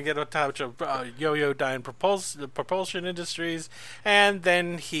want to get a touch of Yo-Yo Dine Propulsion Industries. And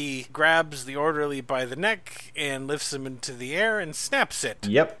then he grabs the orderly by the neck and lifts him into the air and snaps it.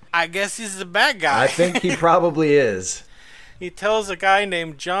 Yep. I guess he's the bad guy. I think he probably is. He tells a guy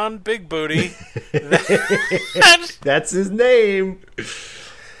named John Big Booty That's his name.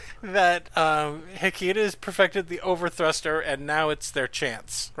 that Hikita has perfected the overthruster, and now it's their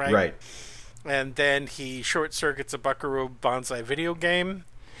chance, right? Right. And then he short circuits a Buckaroo Bonzai video game,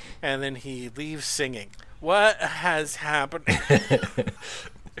 and then he leaves singing. What has happened?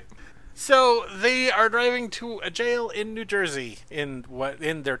 So they are driving to a jail in New Jersey in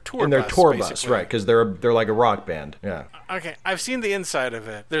their tour bus. In their tour basically. bus, right? Because they're like a rock band. Yeah. Okay, I've seen the inside of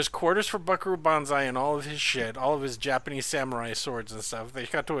it. There's quarters for Buckaroo Banzai and all of his shit, all of his Japanese samurai swords and stuff. They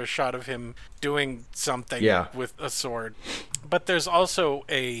got to a shot of him doing something with a sword. But there's also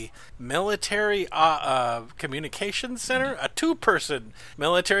a military communications center, a two-person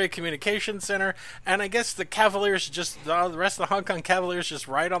military communications center, and I guess the Cavaliers the rest of the Hong Kong Cavaliers just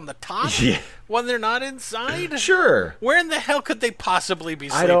ride on the top when they're not inside. Sure. Where in the hell could they possibly be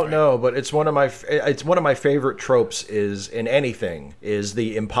sleeping? I don't know, but it's one of my favorite tropes is in anything is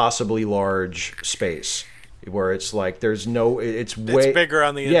the impossibly large space. Where it's like there's no, it's bigger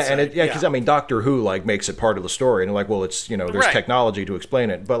on the inside. Because I mean Doctor Who like makes it part of the story, and like, well, it's there's technology to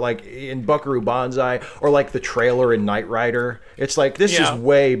explain it, but like in Buckaroo Banzai or like the trailer in Knight Rider, it's like this is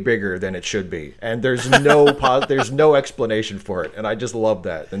way bigger than it should be, and there's no there's no explanation for it, and I just love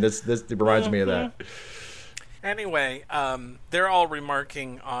that, and this reminds me of that. Anyway, they're all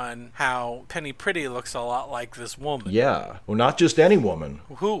remarking on how Penny Pretty looks a lot like this woman. Yeah. Well, not just any woman.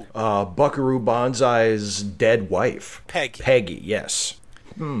 Who? Buckaroo Banzai's dead wife. Peggy. Peggy, yes.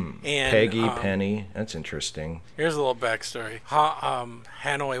 And, Peggy, Penny. That's interesting. Here's a little backstory.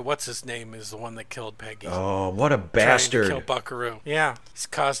 Hanoi, what's his name, is the one that killed Peggy. Oh, what a bastard. Trying to kill Buckaroo. Yeah. He's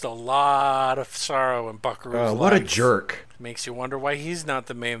caused a lot of sorrow in Buckaroo's life. What a jerk. Makes you wonder why he's not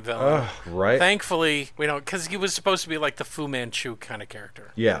the main villain. Right. Thankfully, we don't, because he was supposed to be like the Fu Manchu kind of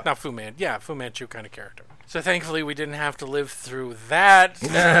character. Yeah. Not Fu Man. Yeah, Fu Manchu kind of character. So thankfully, we didn't have to live through that.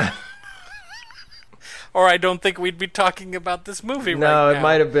 Or I don't think we'd be talking about this movie right now. No,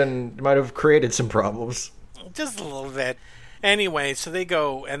 it might have created some problems. Just a little bit. Anyway, so they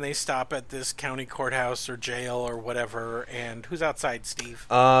go and they stop at this county courthouse or jail or whatever. And who's outside, Steve?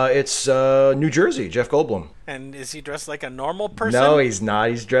 It's New Jersey, Jeff Goldblum. And is he dressed like a normal person? No, he's not.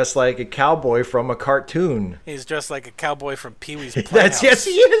 He's dressed like a cowboy from a cartoon. He's dressed like a cowboy from Pee-wee's Playhouse. Yes,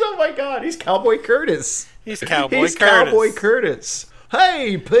 he is. Oh my God, he's Cowboy Curtis. He's Cowboy Curtis. Cowboy Curtis.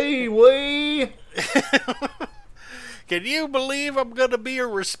 Hey, Pee-wee. Can you believe I'm going to be a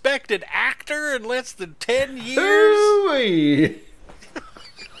respected actor in less than 10 years? Hooey.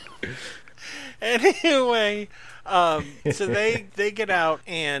 Anyway, so they get out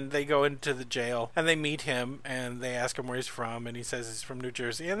and they go into the jail and they meet him and they ask him where he's from, and he says he's from New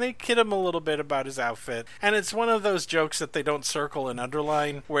Jersey, and they kid him a little bit about his outfit, and it's one of those jokes that they don't circle and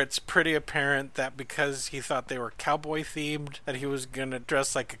underline, where it's pretty apparent that because he thought they were cowboy themed that he was gonna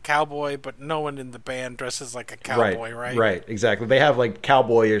dress like a cowboy, but no one in the band dresses like a cowboy, right? Right, exactly. They have like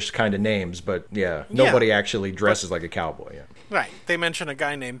cowboyish kind of names, but nobody actually dresses like a cowboy. Yeah. Right. They mention a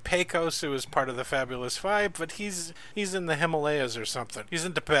guy named Pecos who is part of the Fabulous Five, but he's in the Himalayas or something. He's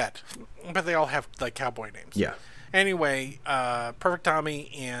in Tibet. But they all have like cowboy names. Yeah. Anyway, Perfect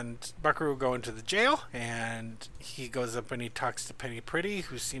Tommy and Buckaroo go into the jail, and he goes up and he talks to Penny Pretty,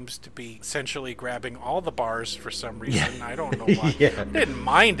 who seems to be essentially grabbing all the bars for some reason. Yeah. I don't know why. I didn't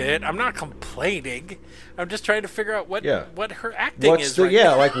mind it. I'm not complaining. I'm just trying to figure out what her acting is.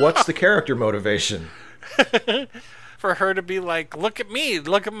 What's the character motivation? For her to be like, look at me,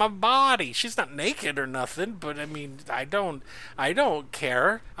 look at my body. She's not naked or nothing, but I mean, I don't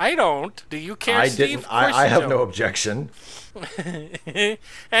care. I don't. Do you care, Steve? I have no objection.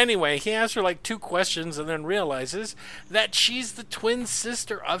 Anyway, he asks her like 2 questions and then realizes that she's the twin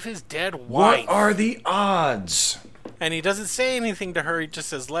sister of his dead wife. What are the odds? And he doesn't say anything to her. He just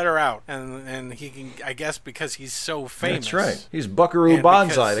says, let her out. And he can, I guess, because he's so famous. That's right. He's Buckaroo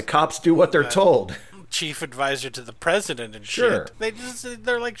Banzai. The cops do what they're told. Chief advisor to the president and shit.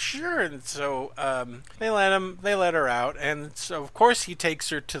 They're like, sure. And so they let her out. And so, of course, he takes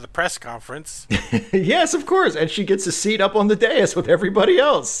her to the press conference. Yes, of course. And she gets a seat up on the dais with everybody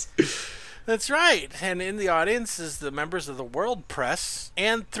else. That's right. And in the audience is the members of the World Press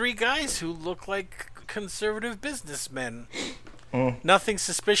and 3 guys who look like conservative businessmen. Nothing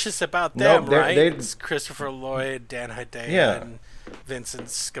suspicious about them, right? It's Christopher Lloyd, Dan Hedaya, and Vincent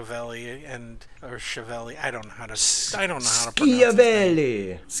Schiavelli or Schiavelli. I don't know how to pronounce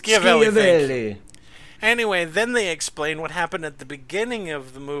it. Schiavelli. Anyway, then they explain what happened at the beginning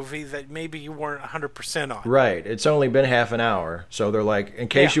of the movie that maybe you weren't 100% on. Right. It's only been half an hour. So they're like, in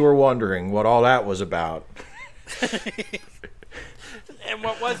case you were wondering what all that was about. And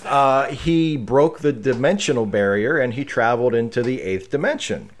what was that? He broke the dimensional barrier and he traveled into the 8th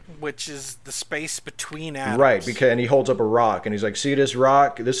dimension. which is the space between atoms. Right, and he holds up a rock, and he's like, see this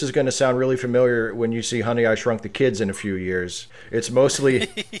rock? This is going to sound really familiar when you see Honey, I Shrunk the Kids in a few years. It's mostly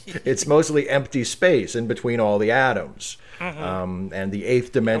empty space in between all the atoms. And the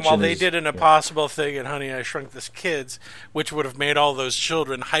eighth dimension. And while they did an impossible thing in Honey, I Shrunk the Kids, which would have made all those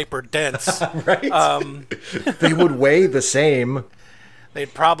children hyper dense. Right? They would weigh the same.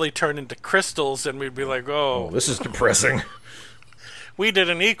 They'd probably turn into crystals, and we'd be like, oh, this is depressing. We did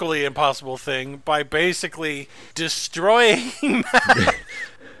an equally impossible thing by basically destroying matter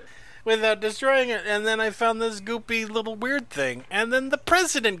without destroying it. And then I found this goopy little weird thing. And then the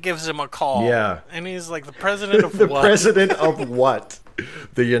president gives him a call. Yeah. And he's like, the president of the what? The president of what?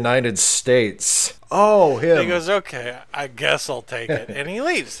 The United States. Oh, him. And he goes, okay, I guess I'll take it. And he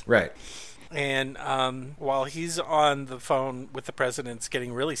leaves. Right. And while he's on the phone with the president, it's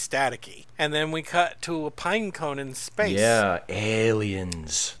getting really staticky. And then we cut to a pine cone in space. Yeah,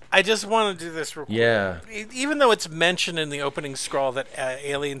 aliens. I just want to do this real quick. Yeah. Even though it's mentioned in the opening scroll that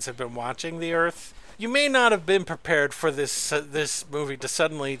aliens have been watching the Earth, you may not have been prepared for this movie to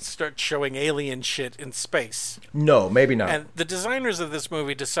suddenly start showing alien shit in space. No, maybe not. And the designers of this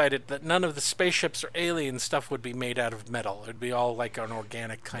movie decided that none of the spaceships or alien stuff would be made out of metal. It would be all like an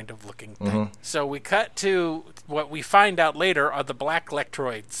organic kind of looking thing. So we cut to what we find out later are the black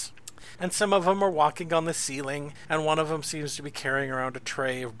lectroids. And some of them are walking on the ceiling, and one of them seems to be carrying around a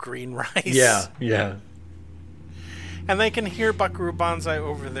tray of green rice. Yeah. And they can hear Buckaroo Bonzai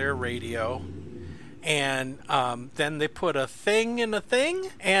over their radio. And then they put a thing in a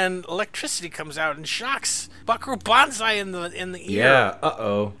thing, and electricity comes out and shocks Buckaroo Bonzai in the ear. Yeah,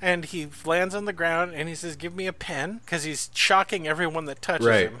 uh-oh. And he lands on the ground, and he says, give me a pen, because he's shocking everyone that touches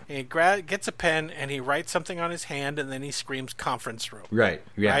him. And he gets a pen, and he writes something on his hand, and then he screams, conference room. Right,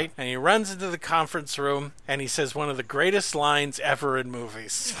 yeah. Right? And he runs into the conference room, and he says one of the greatest lines ever in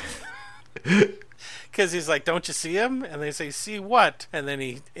movies. Because he's like, don't you see him? And they say, see what? And then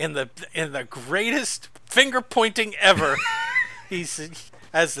he, in the greatest finger pointing ever,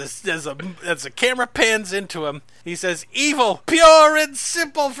 as the camera pans into him, he says, evil, pure and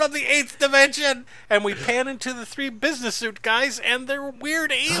simple from the eighth dimension. And we pan into the three business suit guys, and they're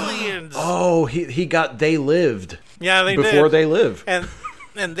weird aliens. Oh, he got They Lived. Yeah, they before did. They Live.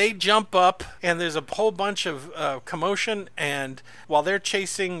 And they jump up, and there's a whole bunch of commotion, and while they're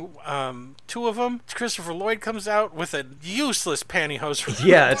chasing two of them, Christopher Lloyd comes out with a useless pantyhose.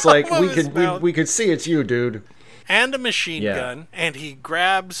 Yeah, it's like, we could see it's you, dude. And a machine gun, and he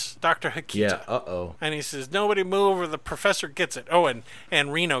grabs Dr. Hakita. Yeah, uh-oh. And he says, nobody move or the professor gets it. Oh,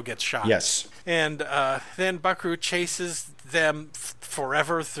 and Reno gets shot. Yes. And then Buckaroo chases them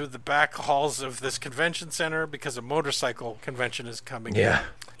forever through the back halls of this convention center because a motorcycle convention is coming. Yeah.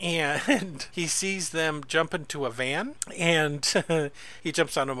 And he sees them jump into a van, and he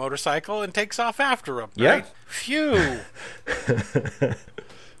jumps on a motorcycle and takes off after them. Yeah. Right? Phew.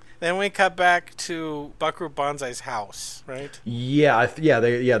 Then we cut back to Buckaroo Bonzai's house, right? Yeah,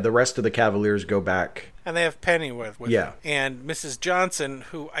 the rest of the Cavaliers go back. And they have Penny with them. Yeah. And Mrs. Johnson,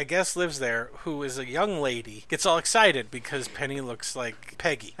 who I guess lives there, who is a young lady, gets all excited because Penny looks like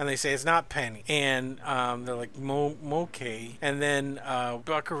Peggy. And they say it's not Penny. And they're like, okay. And then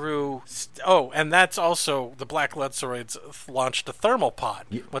Buckaroo... and that's also... The Black Lectroids launched a thermal pod.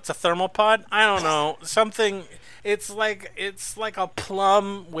 Yeah. What's a thermal pod? I don't know. Something... It's like a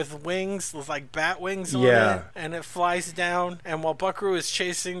plum with wings, with like bat wings on it, and it flies down. And while Buckaroo is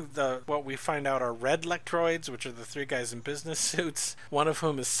chasing what we find out are red Lectroids, which are the three guys in business suits, one of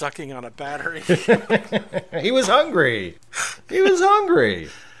whom is sucking on a battery. He was hungry.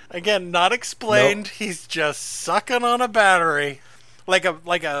 Again, not explained. Nope. He's just sucking on a battery. Like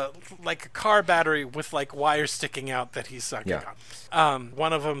a car battery with like wires sticking out that he's sucking on.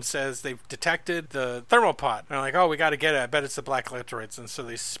 One of them says they've detected the thermopod. And they're like, oh, we got to get it. I bet it's the Black Lectroids. And so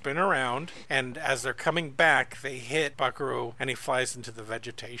they spin around, and as they're coming back, they hit Buckaroo, and he flies into the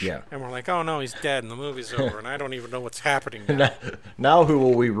vegetation. Yeah. And we're like, oh no, he's dead, and the movie's over, and I don't even know what's happening now. Now who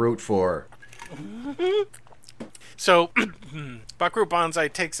will we root for? So Buckaroo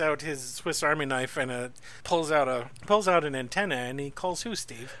Bonzai takes out his Swiss Army knife and pulls out an antenna, and he calls who,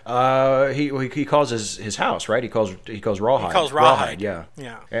 Steve? He calls his house, right? He calls Rawhide. He calls Rawhide. Yeah.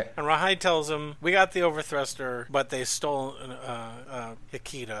 And Rawhide tells him, we got the overthruster, but they stole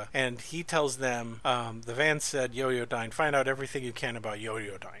Hikita, and he tells them the van said Yoyodyne. Find out everything you can about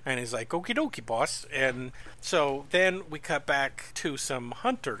Yoyodyne. And he's like, okie dokie, boss. And so then we cut back to some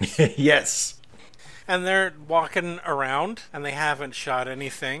hunters. Yes. And they're walking around, and they haven't shot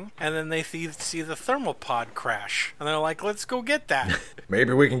anything. And then they see the thermal pod crash. And they're like, let's go get that.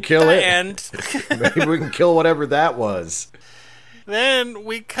 Maybe we can kill it. And maybe we can kill whatever that was. Then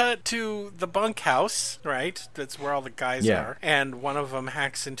we cut to the bunkhouse, right? That's where all the guys are. And one of them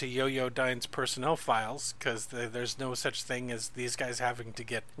hacks into Yo-Yo Dine's personnel files, because there's no such thing as these guys having to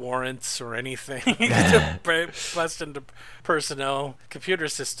get warrants or anything to bust into personnel computer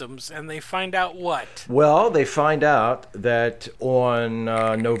systems. And they find out what? Well, they find out that on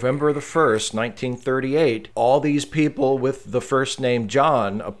November the 1st, 1938, all these people with the first name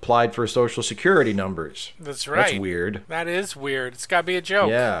John applied for Social Security numbers. That's right. That's weird. That is weird. It's got to be a joke.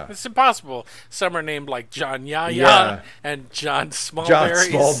 Yeah. It's impossible. Some are named like John Yaya and John Smallberries. John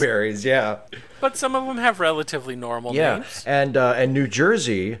Smallberries, yeah. But some of them have relatively normal names. And New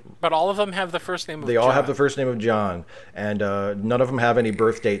Jersey. But all of them have the first name of John. They all have the first name of John. And none of them have any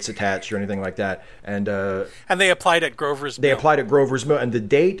birth dates attached or anything like that. And they applied at Grover's Mill. They applied at Grover's Mill. And the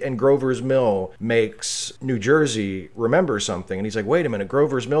date and Grover's Mill makes New Jersey remember something. And he's like, wait a minute,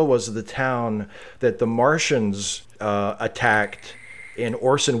 Grover's Mill was the town that the Martians attacked in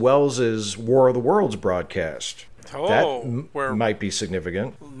Orson Welles' War of the Worlds broadcast. Oh, that might be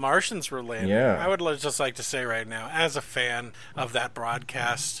significant. Martians were landing. Yeah. I would just like to say right now, as a fan of that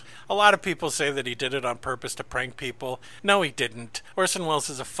broadcast, a lot of people say that he did it on purpose to prank people. No, he didn't. Orson Welles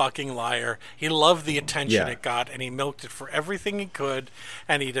is a fucking liar. He loved the attention it got, and he milked it for everything he could,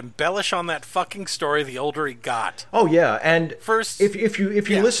 and he'd embellish on that fucking story the older he got. Oh, yeah, and first, if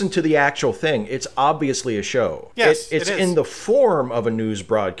you listen to the actual thing, it's obviously a show. Yes, it's it is. In the form of a news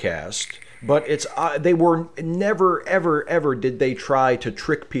broadcast. But it's they were never, ever did they try to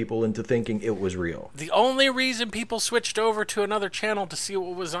trick people into thinking it was real. The only reason people switched over to another channel to see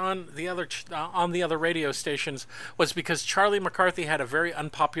what was on the other radio stations was because Charlie McCarthy had a very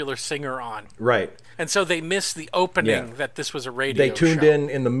unpopular singer on. Right. And so they missed the opening that this was a radio show. They tuned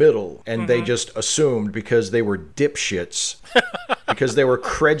in the middle, and they just assumed because they were dipshits, because they were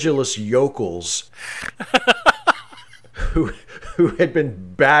credulous yokels who had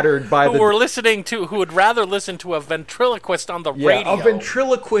been battered by who would rather listen to a ventriloquist on the radio. A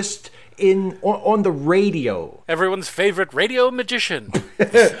ventriloquist on the radio. Everyone's favorite radio magician.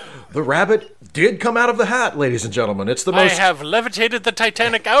 The rabbit did come out of the hat, ladies and gentlemen. It's the most... I have levitated the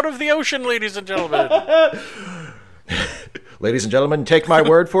Titanic out of the ocean, ladies and gentlemen. Ladies and gentlemen, take my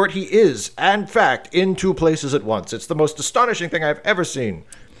word for it. He is, in fact, in two places at once. It's the most astonishing thing I've ever seen.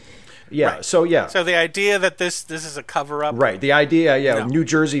 Yeah, right. So the idea that this is a cover-up... Right, the idea, New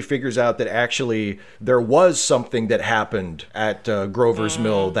Jersey figures out that actually there was something that happened at Grover's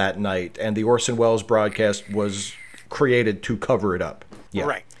Mill that night, and the Orson Welles broadcast was created to cover it up. Yeah.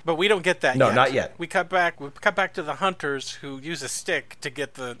 Right, but we don't get that yet. No, not yet. We cut back to the hunters who use a stick to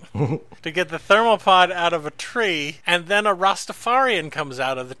get the thermopod out of a tree, and then a Rastafarian comes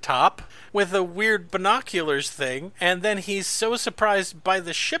out of the top with a weird binoculars thing, and then he's so surprised by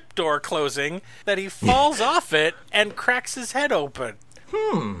the ship door closing that he falls off it and cracks his head open.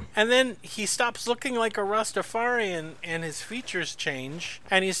 And then he stops looking like a Rastafarian, and his features change,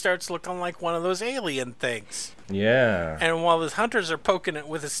 and he starts looking like one of those alien things. Yeah. And while his hunters are poking it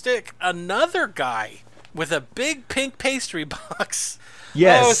with a stick, another guy with a big pink pastry box.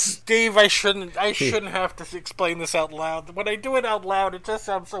 Yes. Oh, Steve, I shouldn't have to explain this out loud. When I do it out loud, it just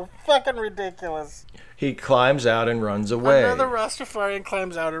sounds so fucking ridiculous. He climbs out and runs away. Another Rastafarian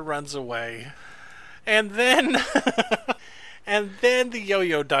climbs out and runs away. And then... And then the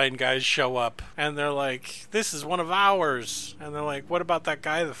Yo-Yo Dine guys show up, and they're like, this is one of ours. And they're like, what about that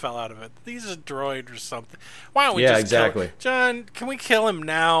guy that fell out of it? He's a droid or something. Why don't we just kill him? John, can we kill him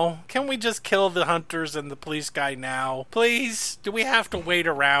now? Can we just kill the hunters and the police guy now? Please? Do we have to wait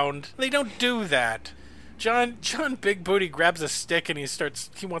around? They don't do that. John Big Booty grabs a stick, and he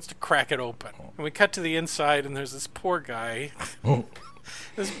wants to crack it open. And we cut to the inside, and there's this poor guy...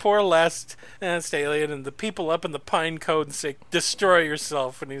 This poor last alien, and the people up in the pine cone say, destroy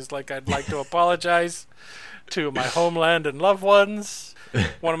yourself. And he's like, I'd like to apologize to my homeland and loved ones.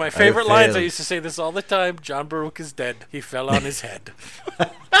 One of my favorite lines, I used to say this all the time, John Baruch is dead. He fell on his head.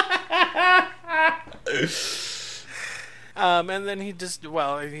 And then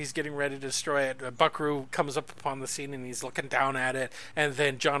he's getting ready to destroy it. Buckaroo comes up upon the scene, and he's looking down at it. And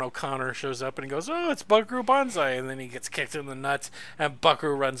then John O'Connor shows up, and he goes, oh, it's Buckaroo Bonzai. And then he gets kicked in the nuts, and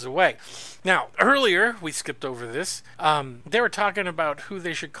Buckaroo runs away. Now, earlier, we skipped over this. They were talking about who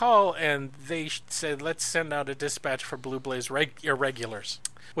they should call, and they said, let's send out a dispatch for Blue Blaze irregulars.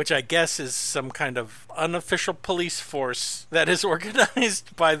 which I guess is some kind of unofficial police force that is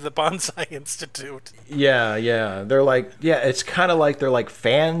organized by the Bonzai Institute. Yeah. They're like, it's kind of like they're like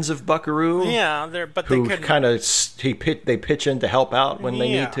fans of Buckaroo. Yeah, but who they kind of they pitch in to help out when they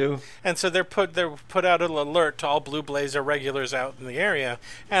need to. And so they're put out an alert to all Blue Blazer regulars out in the area,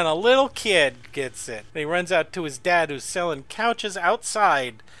 and a little kid gets it. And he runs out to his dad, who's selling couches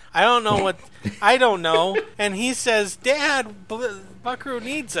outside. I don't know. And he says, "Dad, Buckaroo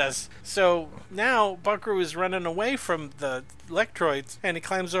needs us." So now Buckaroo is running away from the Electroids, and he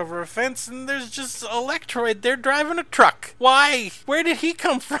climbs over a fence, and there's just Electroid there driving a truck. Why? Where did he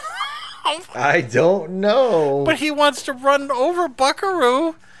come from? I don't know. But he wants to run over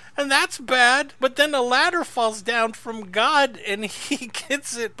Buckaroo, and that's bad. But then a ladder falls down from God, and he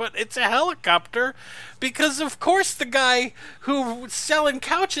gets it, but it's a helicopter. Because, of course, the guy who's selling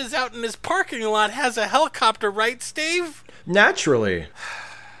couches out in his parking lot has a helicopter, right, Steve? Naturally.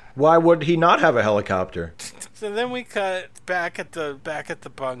 Why would he not have a helicopter? So then we cut back at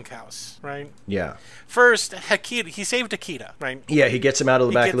the bunkhouse, right? Yeah. First, he saved Akita, right? Yeah, he gets him out of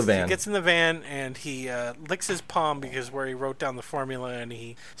the back of the van. He gets in the van, and he licks his palm because where he wrote down the formula, and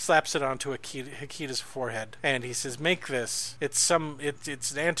he slaps it onto Akita's forehead. And he says, "Make this. It's an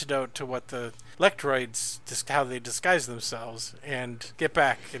antidote to what the Electroids, how they disguise themselves, and get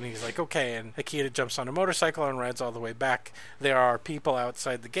back." And he's like, "Okay." And Akita jumps on a motorcycle and rides all the way back. There are people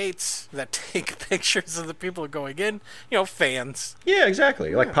outside the gates that take pictures of the people going in. Fans. Yeah,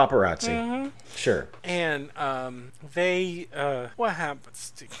 exactly. Like paparazzi. Mm-hmm. Sure. And what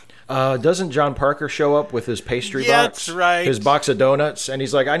happens? Doesn't John Parker show up with his pastry box? That's right. His box of donuts, and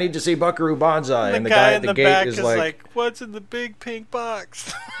he's like, "I need to see Buckaroo Bonzai." And the guy at the gate back is like, "What's in the big pink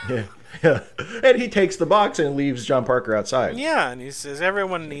box?" Yeah. And he takes the box and leaves John Parker outside. Yeah, and he says,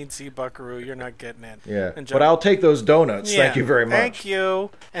 "Everyone needs to see Buckaroo. You're not getting it." Yeah. But I'll take those donuts. Yeah, Thank you very much. Thank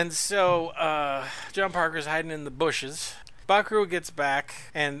you. And so John Parker's hiding in the bushes. Buckaroo gets back,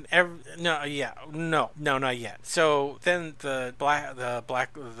 and not yet. So then the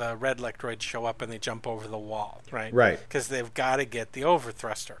red Electroids show up, and they jump over the wall, right? Right. Because they've got to get the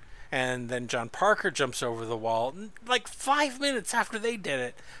overthruster. And then John Parker jumps over the wall, like 5 minutes after they did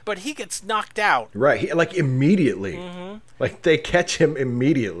it, but he gets knocked out. Right, immediately. Mm-hmm. Like, they catch him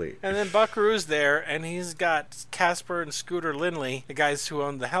immediately. And then Buckaroo's there, and he's got Casper and Scooter Lindley, the guys who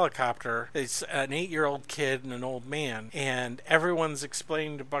own the helicopter. It's an 8-year-old kid and an old man, and everyone's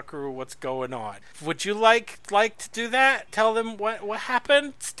explaining to Buckaroo what's going on. Would you like to do that? Tell them what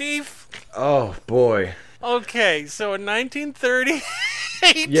happened, Steve? Oh, boy. Okay, so in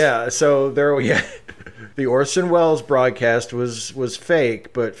 1938... Yeah, so the Orson Welles broadcast was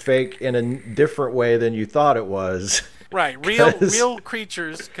fake, but fake in a different way than you thought it was. Right, real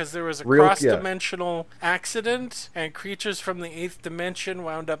creatures, because there was a cross-dimensional accident, and creatures from the 8th dimension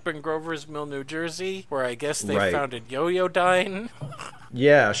wound up in Grover's Mill, New Jersey, where I guess they found a Yo-Yo-Dine.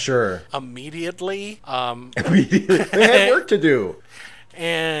 Yeah, sure. Immediately. Immediately. They had work to do.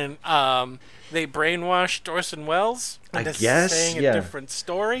 And they brainwashed Orson Welles into saying a different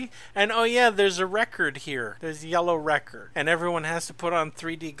story. And there's a record here. There's a yellow record. And everyone has to put on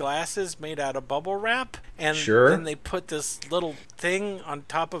 3D glasses made out of bubble wrap. And then they put this little thing on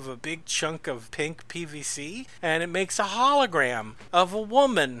top of a big chunk of pink PVC. And it makes a hologram of a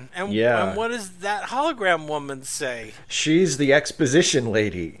woman. And what does that hologram woman say? She's the exposition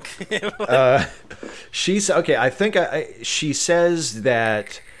lady. She's okay. I think she says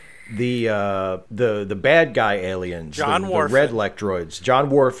that the bad guy aliens, the red Electroids, John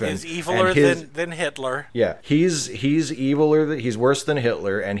Warfin, is eviler than Hitler. Yeah, he's eviler. He's worse than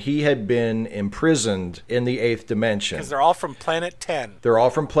Hitler, and he had been imprisoned in the 8th dimension. Because they're all from Planet 10. They're all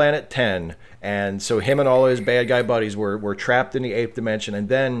from Planet 10. And so him and all his bad guy buddies were trapped in the 8th dimension. And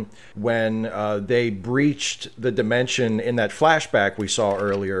then when they breached the dimension in that flashback we saw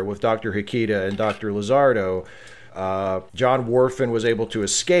earlier with Dr. Hikita and Dr. Lizardo, John Warfin was able to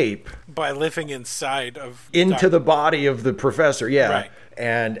escape by living into the body of the professor. Yeah. Right.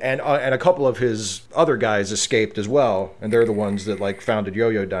 And a couple of his other guys escaped as well. And they're the ones that founded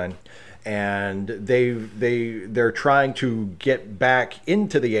Yo-Yo-Dine. And they're trying to get back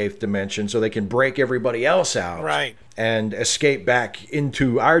into the 8th dimension so they can break everybody else out, right, and escape back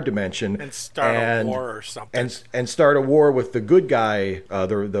into our dimension and start a war or something, and start a war with the good guy,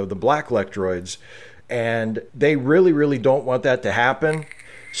 the black Electroids. And they really, really don't want that to happen.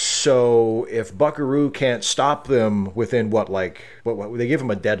 So if Buckaroo can't stop them within what they give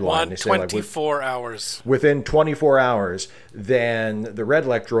them a deadline. They say 24 hours. Within 24 hours, then the red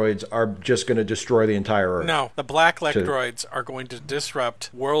Lectroids are just going to destroy the entire Earth. No, the black Lectroids are going to disrupt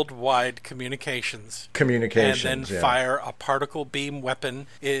worldwide communications. And then fire a particle beam weapon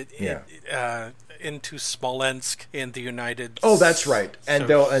into Smolensk in the United States. Oh, that's right. And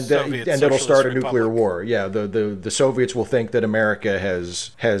it'll start a nuclear war. Yeah, the Soviets will think that America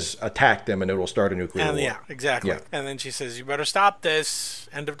has attacked them, and it will start a nuclear war. Yeah, exactly. Yeah. And then she says, "You better stop this."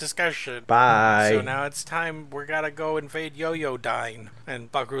 End of discussion. Bye. So now it's time. We gotta go invade Yo-Yo-Dine.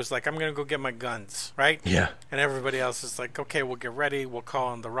 And Buckaroo's like, "I'm gonna go get my guns." Right? Yeah. And everybody else is like, "Okay, we'll get ready. We'll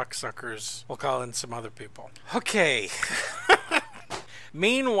call in the Rucksuckers. We'll call in some other people." Okay.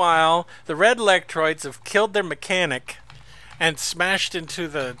 Meanwhile, the red Lectroids have killed their mechanic and smashed into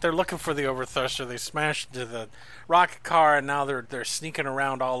they're looking for the overthruster. They smashed into the rocket car, and now they're sneaking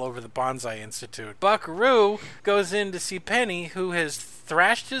around all over the Bonzai Institute. Buckaroo goes in to see Penny, who has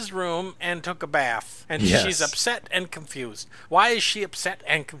thrashed his room and took a bath. And she's upset and confused. Why is she upset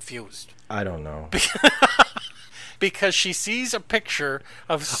and confused? I don't know. Because she sees a picture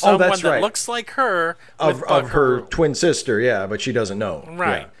of someone that looks like her of her twin sister, but she doesn't know.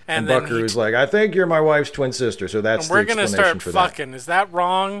 Right. Yeah. And Buckaroo's like, "I think you're my wife's twin sister," so that's the explanation for that. We're gonna start fucking. Is that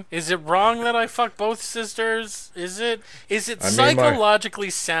wrong? Is it wrong that I fuck both sisters? Is it psychologically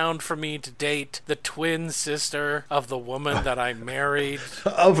sound for me to date the twin sister of the woman that I married?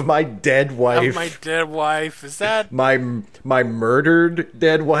 Of my dead wife. Of my dead wife. Is that my murdered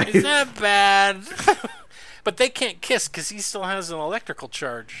dead wife? Is that bad? But they can't kiss because he still has an electrical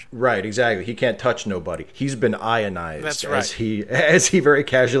charge. Right, exactly. He can't touch nobody. He's been ionized. That's right. As he very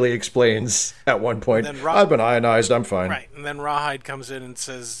casually explains at one point. I've been ionized. I'm fine. Right, and then Rawhide comes in and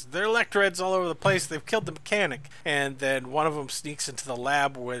says, "There are Electroids all over the place. They've killed the mechanic." And then one of them sneaks into the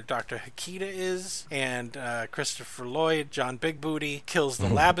lab where Dr. Hakita is, and Christopher Lloyd, John Big Booty, kills the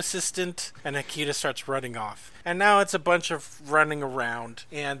lab assistant, and Hakita starts running off. And now it's a bunch of running around,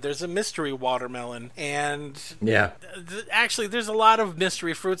 and there's a mystery watermelon, and actually there's a lot of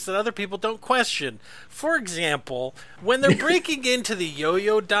mystery fruits that other people don't question. For example, when they're breaking into the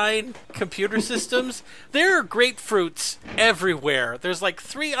Yo-Yo-Dine computer systems, there are grapefruits everywhere. There's like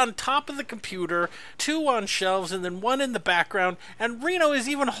 3 on top of the computer, 2 on shelves, and then 1 in the background, and Reno is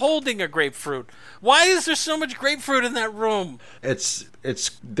even holding a grapefruit. Why is there so much grapefruit in that room?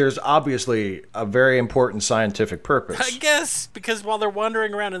 There's obviously a very important scientific purpose. I guess, because while they're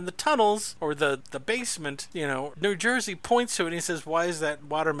wandering around in the tunnels, or the basement, New Jersey points to it and he says, "Why is that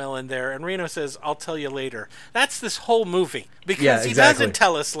watermelon there?" And Reno says, "I'll tell you later." That's this whole movie. Because he doesn't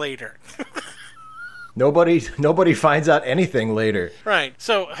tell us later. Nobody finds out anything later. Right.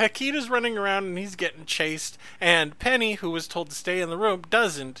 So Hakita's running around and he's getting chased, and Penny, who was told to stay in the room,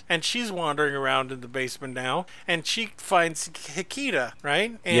 doesn't, and she's wandering around in the basement now, and she finds Hakita,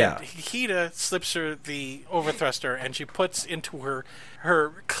 right? And Hakita slips her the overthruster, and she puts into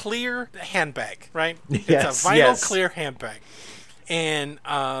her clear handbag, right? Yes, it's a vinyl clear handbag. And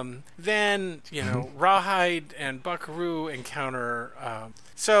then, Rawhide and Buckaroo encounter...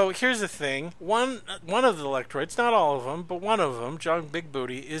 So here's the thing. One of the Electroids, not all of them, but one of them, John Big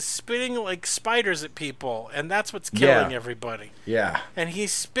Booty, is spitting like spiders at people, and that's what's killing everybody. Yeah. And he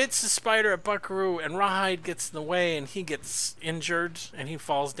spits the spider at Buckaroo, and Rawhide gets in the way, and he gets injured, and he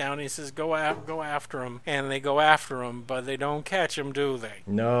falls down. And he says, go after him. And they go after him, but they don't catch him, do they?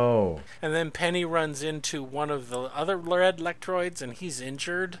 No. And then Penny runs into one of the other red Electroids, and he's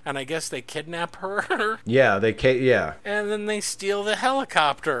injured, and I guess they kidnap her. Yeah, And then they steal the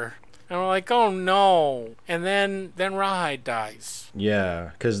helicopter. And we're like, oh no. And then Rawhide dies.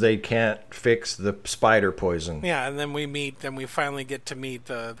 Yeah, because they can't fix the spider poison. Yeah, and then we finally get to meet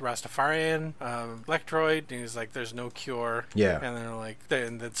the Rastafarian Electroid, and he's like, there's no cure. Yeah. And they're like,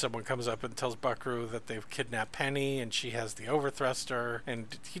 then someone comes up and tells Buckaroo that they've kidnapped Penny, and she has the overthruster,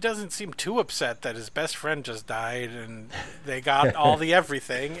 and he doesn't seem too upset that his best friend just died, and they got all the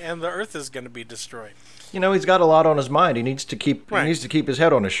everything, and the Earth is going to be destroyed. He's got a lot on his mind. He needs to keep his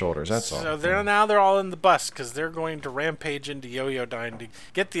head on his shoulders. That's all. So now they're all in the bus because they're going to rampage into Yo-Yo-Dine to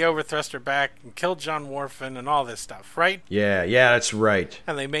get the overthruster back and kill John Warfin and all this stuff, right? Yeah, that's right.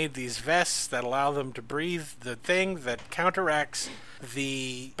 And they made these vests that allow them to breathe the thing that counteracts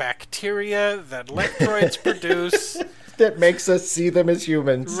the bacteria that Electroids produce. That makes us see them as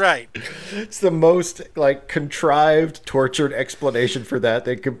humans. Right. It's the most contrived, tortured explanation for that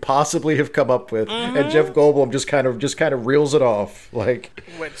they could possibly have come up with, and Jeff Goldblum just kind of reels it off,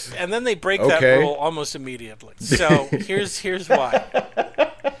 and then they break that rule almost immediately. So here's why.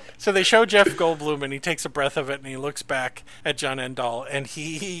 So they show Jeff Goldblum, and he takes a breath of it, and he looks back at John Endall, and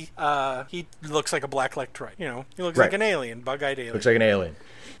he looks like a black Lectroid. You know, he looks like an alien, bug-eyed alien. Looks like an alien.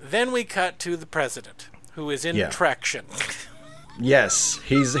 Then we cut to the president, who is in traction. Yes,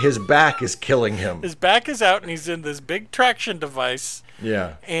 his back is killing him. His back is out, and he's in this big traction device.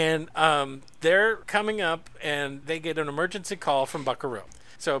 Yeah. And they're coming up, and they get an emergency call from Buckaroo.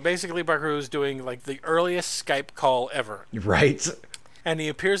 So basically, Buckaroo is doing like the earliest Skype call ever. Right. And he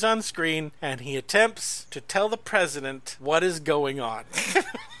appears on screen, and he attempts to tell the president what is going on.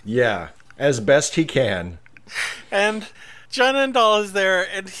 Yeah, as best he can. And John Endall is there,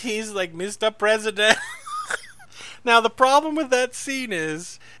 and he's like, Mr. President. Now, the problem with that scene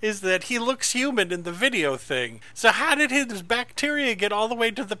is that he looks human in the video thing. So how did his bacteria get all the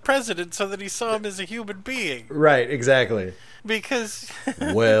way to the president so that he saw him as a human being? Right, exactly. Because...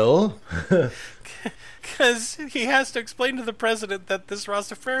 Well... Because he has to explain to the president that this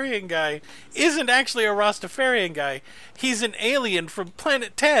Rastafarian guy isn't actually a Rastafarian guy. He's an alien from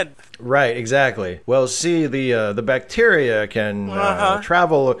Planet 10. Right, exactly. Well, see, the bacteria can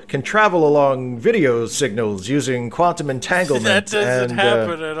travel along video signals using quantum entanglement. That doesn't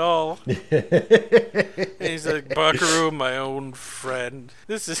happen at all. He's like, Buckaroo, my own friend.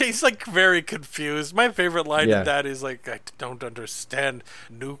 He's like very confused. My favorite line in that is like, I don't understand.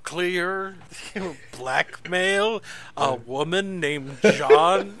 Nuclear blackmail, a woman named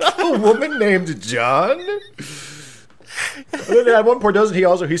John. A woman named John? At one point, doesn't he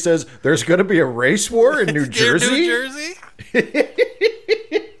also, he says, there's going to be a race war in New Jersey? New Jersey?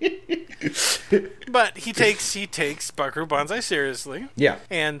 But he takes Buckaroo Bonzai seriously. Yeah.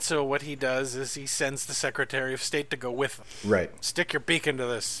 And so what he does is he sends the Secretary of State to go with him. Right. Stick your beak into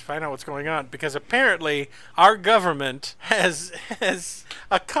this. Find out what's going on. Because apparently our government has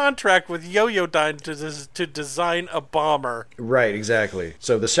a contract with Yoyodyne to design a bomber. Right, exactly.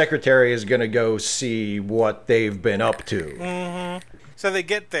 So the Secretary is going to go see what they've been up to. Mm-hmm. So they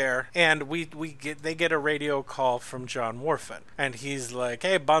get there, and they get a radio call from John Warfin, and he's like,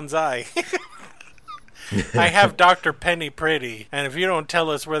 "Hey, Bonzai, I have Dr. Penny Pretty, and if you don't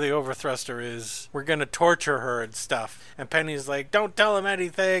tell us where the overthruster is, we're gonna torture her and stuff." And Penny's like, "Don't tell him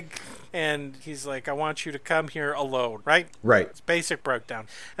anything." And he's like, "I want you to come here alone," right? Right. It's basic breakdown.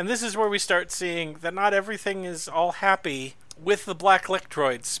 And this is where we start seeing that not everything is all happy with the Black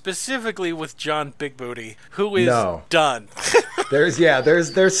Lectroids, specifically with John Big Booty, who is done.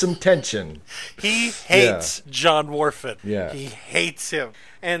 There's some tension. He hates John Warfin. Yeah. He hates him.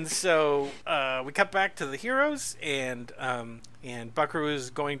 And so we cut back to the heroes, and Buckaroo is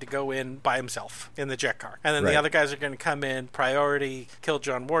going to go in by himself in the jet car. And then the other guys are going to come in, priority, kill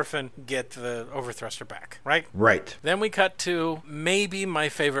John Warfin, get the overthruster back, right? Right. Then we cut to maybe my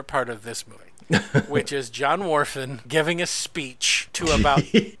favorite part of this movie. Which is John Warfin giving a speech to about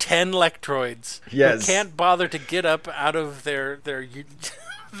 10 Lectroids who can't bother to get up out of their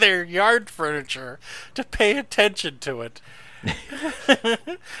yard furniture to pay attention to it.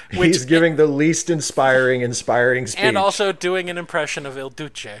 He's giving the least inspiring speech. And also doing an impression of Il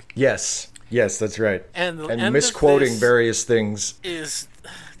Duce. Yes, that's right. And misquoting various things.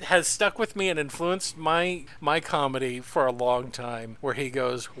 Has stuck with me and influenced my comedy for a long time, where he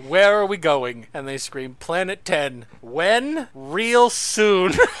goes, "Where are we going?" And they scream, "Planet 10. When? Real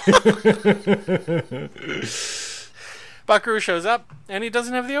soon." Buckaroo shows up, and he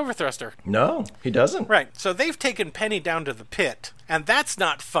doesn't have the overthruster. No, he doesn't. Right. So they've taken Penny down to the pit, and that's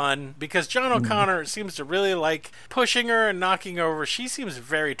not fun, because John O'Connor seems to really like pushing her and knocking her over. She seems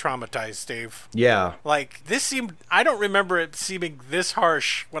very traumatized, Steve. Yeah. Like, I don't remember it seeming this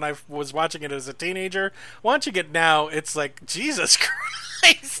harsh when I was watching it as a teenager. Watching it now, it's like, Jesus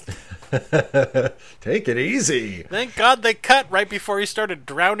Christ. Take it easy. Thank God they cut right before he started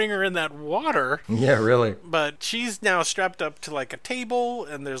drowning her in that water. Yeah, really. But she's now strapped up to like a table,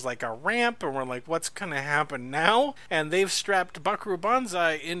 and there's like a ramp, and we're like, what's going to happen now? And they've strapped Buckaroo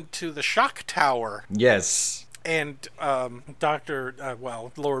Bonzai into the shock tower. Yes. And Lord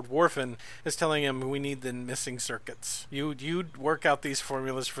Warfin is telling him, we need the missing circuits. You work out these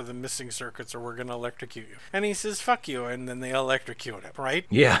formulas for the missing circuits, or we're going to electrocute you. And he says, fuck you, and then they electrocute him, right?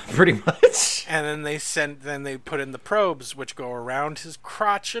 Yeah, pretty much. And then they put in the probes, which go around his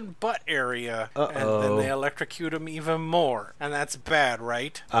crotch and butt area. And then they electrocute him even more. And that's bad,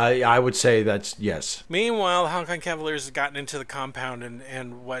 right? I would say that's yes. Meanwhile, the Hong Kong Cavaliers have gotten into the compound,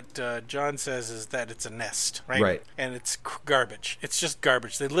 and what John says is that it's a nest. Right. And it's garbage. It's just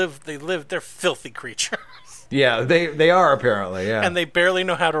garbage. They're filthy creatures. Yeah, they are apparently, yeah. And they barely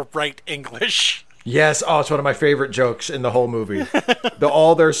know how to write English. Yes, oh, it's one of my favorite jokes in the whole movie.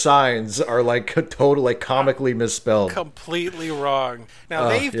 All their signs are like totally comically misspelled. Completely wrong. Now,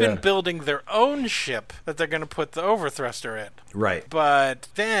 they've been building their own ship that they're going to put the overthruster in. Right. But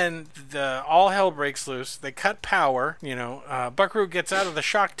then all hell breaks loose. They cut power. Buckaroo gets out of the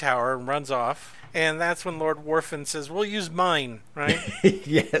shock tower and runs off. And that's when Lord Wharfen says, we'll use mine, right?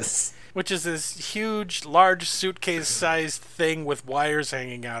 Yes. Which is this huge, large suitcase-sized thing with wires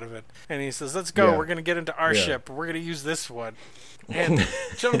hanging out of it. And he says, let's go. Yeah. We're going to get into our ship. We're going to use this one. And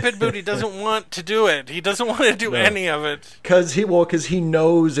John Big Booty doesn't want to do it. He doesn't want to do any of it. Because he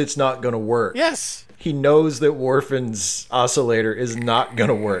knows it's not going to work. Yes. He knows that Wharfen's oscillator is not going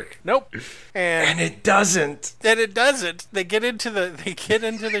to work. Nope. And it doesn't. And it doesn't. They get into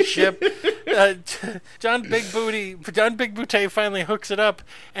the ship. John Big Booty finally hooks it up,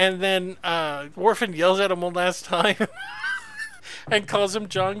 and then Wharfen yells at him one last time. And calls him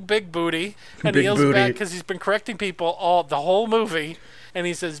John Big Booty. And he yells back because he's been correcting people the whole movie. And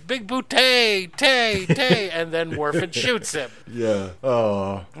he says, Big Booty, tay, and then Wharfen shoots him. Yeah.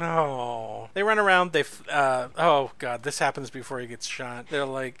 Oh. They run around. Oh, God, this happens before he gets shot. They're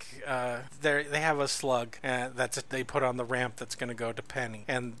like, they have a slug they put on the ramp that's going to go to Penny.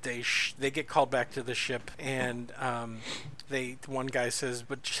 And they get called back to the ship. And one guy says,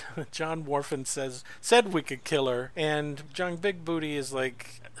 but John Wharfen said we could kill her. And John Big Booty is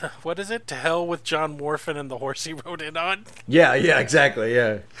like, what is it? To hell with John Wharfen and the horse he rode in on? Yeah, exactly,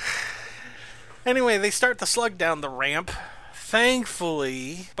 yeah. Anyway, they start the slug down the ramp.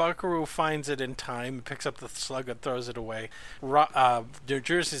 Thankfully, Buckaroo finds it in time, picks up the slug and throws it away. New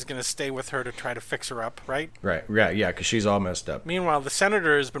Jersey's going to stay with her to try to fix her up, right? Right, yeah, because she's all messed up. Meanwhile, the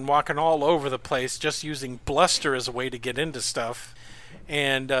senator has been walking all over the place, just using bluster as a way to get into stuff.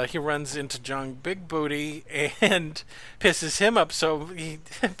 And he runs into John Big Booty and pisses him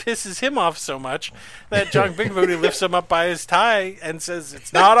off so much that John Big Booty lifts him up by his tie and says,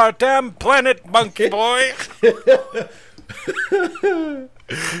 "It's not our damn planet, monkey boy."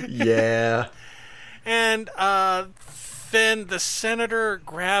 Yeah. And then the senator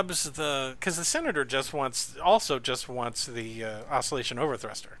grabs because the senator just wants the oscillation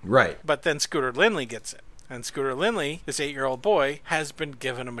overthruster. Right. But then Scooter Lindley gets it. And Scooter Lindley, this 8-year-old boy, has been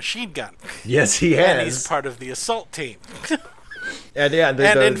given a machine gun. Yes, he has. And he's part of the assault team. And yeah,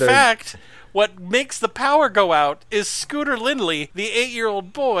 in fact, what makes the power go out is Scooter Lindley, the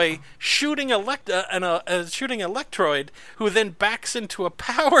 8-year-old boy, shooting Electroid, who then backs into a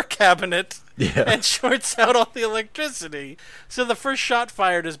power cabinet and shorts out all the electricity. So the first shot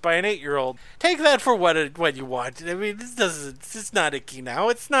fired is by an 8-year-old. Take that for what you want. I mean, it's not icky now.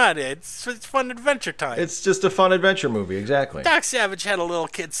 It's not. It's fun adventure time. It's just a fun adventure movie, exactly. Doc Savage had a little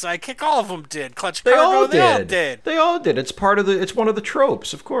kid sidekick. All of them did. Clutch Cargo, they all did. They all did. It's one of the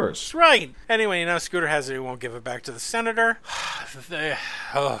tropes, of course. That's right. Anyway, Scooter has it. He won't give it back to the senator.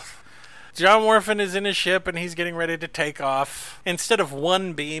 John Wharfen is in his ship, and he's getting ready to take off. Instead of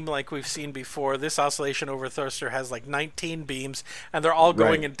one beam, like we've seen before, this oscillation overthruster has like 19 beams, and they're all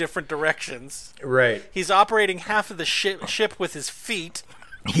going in different directions. Right. He's operating half of the ship with his feet.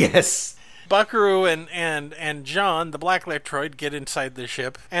 Yes. Buckaroo and John, the black electroid, get inside the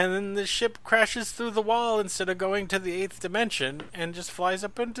ship, and then the ship crashes through the wall instead of going to the 8th dimension and just flies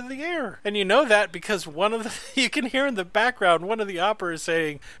up into the air. And you know that because you can hear in the background one of the operators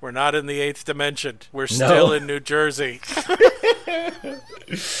saying, "We're not in the 8th dimension. We're still in New Jersey."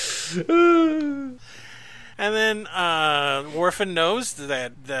 And then Wharfen knows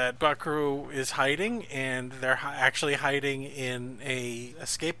that Buckaroo is hiding, and they're actually hiding in a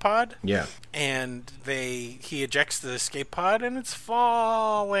escape pod. Yeah. And he ejects the escape pod, and it's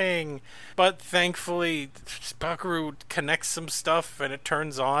falling. But thankfully, Buckaroo connects some stuff, and it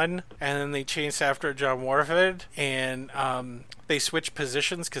turns on. And then they chase after John Wharfen, and they switch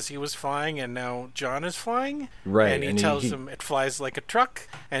positions because he was flying, and now John is flying. Right. And he tells him it flies like a truck,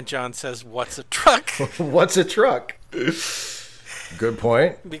 and John says, "What's a truck?" What's a truck? Good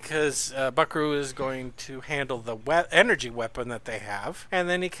point. Because Buckaroo is going to handle the energy weapon that they have, and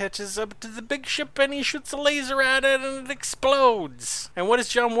then he catches up to the big ship and he shoots a laser at it and it explodes. And what does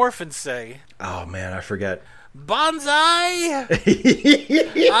John Wharfen say? Oh man, I forget. "Bonzai,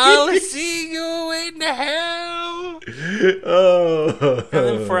 I'll see you in hell." Oh. And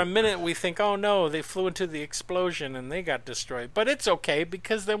then for a minute we think, oh no, they flew into the explosion and they got destroyed. But it's okay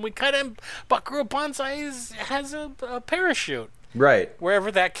because then we cut him. Buckaroo Bonzai has a parachute. Right. Wherever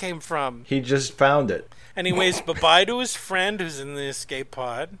that came from. He just found it. And he waves bye-bye to his friend who's in the escape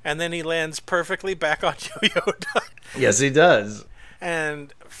pod. And then he lands perfectly back on Yo-Yo. Yes, he does.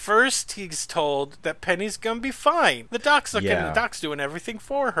 And first he's told that Penny's gonna be fine. The doc's looking, the doc's doing everything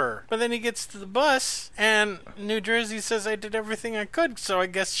for her. But then he gets to the bus, and New Jersey says, I did everything I could, so I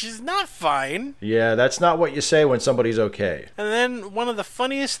guess she's not fine. Yeah, that's not what you say when somebody's okay. And then one of the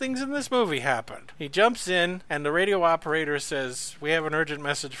funniest things in this movie happened. He jumps in, and the radio operator says, we have an urgent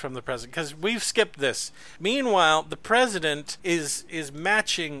message from the president, because we've skipped this. Meanwhile, the president is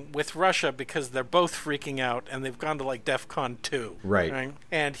matching with Russia because they're both freaking out, and they've gone to like DEFCON 2. Right?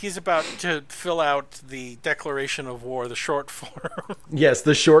 And he's about to fill out the declaration of war, the short form. Yes,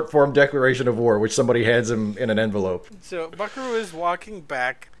 the short form declaration of war, which somebody hands him in an envelope. So Buckaroo is walking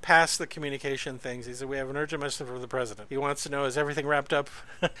back past the communication things. He said, we have an urgent message from the president. He wants to know, is everything wrapped up?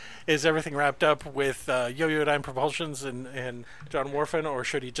 Is everything wrapped up with Yo-Yo-Dime Propulsions and John Warfin, or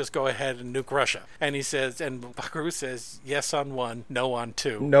should he just go ahead and nuke Russia? And he says, and Buckaroo says, yes on one, no on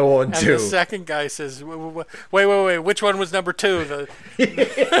two. No on two. And the second guy says, wait, which one was number two?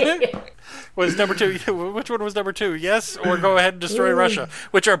 Was number two? Which one was number two? Yes, or go ahead and destroy Russia,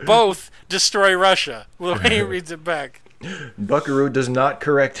 which are both destroy Russia. The way he reads it back. Buckaroo does not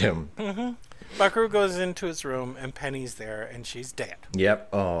correct him. Mm-hmm. Buckaroo goes into his room, and Penny's there, and she's dead.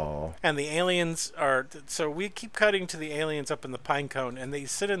 Yep. Oh. And the aliens are... So we keep cutting to the aliens up in the pine cone, and they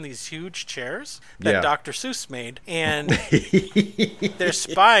sit in these huge chairs that Dr. Seuss made, and they're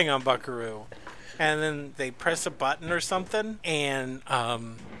spying on Buckaroo. And then they press a button or something, and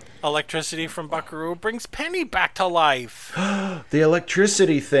electricity from Buckaroo brings Penny back to life. The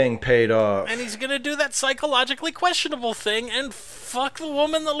electricity thing paid off. And he's going to do that psychologically questionable thing and fuck the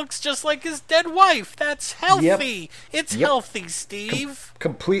woman that looks just like his dead wife. That's healthy. It's healthy, Steve.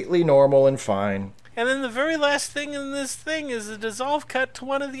 Completely normal and fine. And then the very last thing in this thing is a dissolve cut to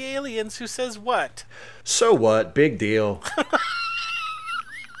one of the aliens who says what? So what? Big deal.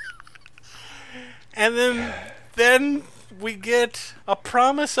 And then we get a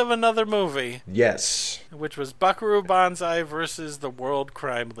promise of another movie. Yes. Which was Buckaroo Bonzai versus the World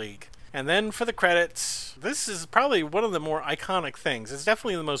Crime League. And then for the credits, this is probably one of the more iconic things. It's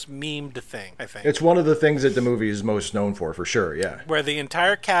definitely the most memed thing, I think. It's one of the things that the movie is most known for sure, yeah. Where the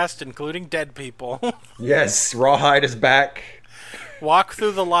entire cast, including dead people... Yes, Rawhide is back. Walk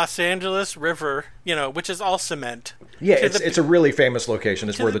through the Los Angeles River, which is all cement. Yeah, it's a really famous location.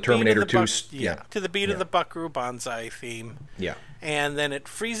 It's where the Terminator 2... To the beat of the Buckaroo Banzai theme. Yeah. And then it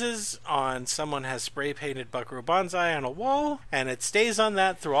freezes on someone has spray painted Buckaroo Banzai on a wall, and it stays on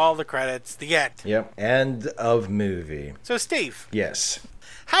that through all the credits. The end. Yep. End of movie. So, Steve. Yes.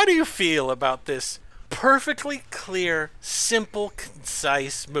 How do you feel about this perfectly clear, simple,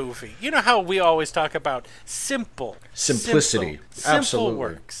 concise movie? You know how we always talk about simplicity. Simple Absolutely.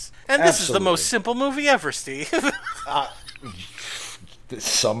 Works. And this is the most simple movie ever, Steve.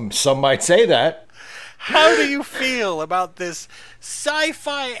 Some might say that. How do you feel about this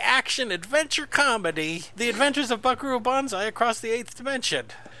sci-fi action adventure comedy, The Adventures of Buckaroo Banzai Across the Eighth Dimension?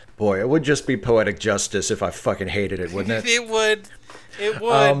 Boy, it would just be poetic justice if I fucking hated it, wouldn't it? It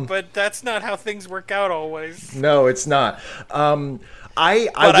would, but that's not how things work out always. No, it's not. I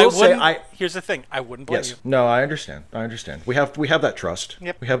will say here's the thing, I wouldn't blame you. No, I understand. We have that trust.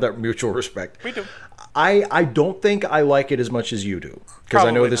 Yep. We have that mutual respect. We do. I don't think I like it as much as you do. Because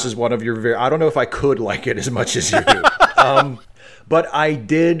I know this is one of your I don't know if I could like it as much as you do. But I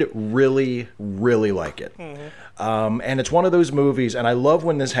did really, really like it. Mm-hmm. And it's one of those movies, and I love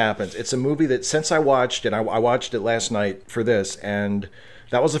when this happens. It's a movie that since I watched it, I watched it last night for this, and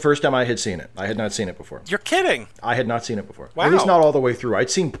that was the first time I had seen it. I had not seen it before. You're kidding. I had not seen it before. Wow. At least not all the way through. I'd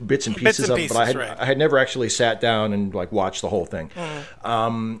seen bits and pieces of it, but right. I had never actually sat down and watched the whole thing.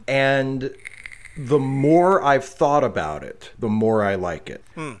 Mm. And the more I've thought about it, the more I like it.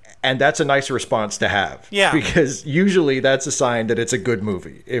 Mm. And that's a nice response to have. Yeah. Because usually that's a sign that it's a good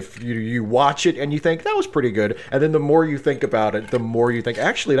movie. If you watch it and you think, that was pretty good, and then the more you think about it, the more you think,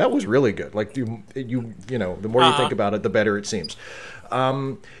 actually, that was really good. Like, the more you think about it, the better it seems.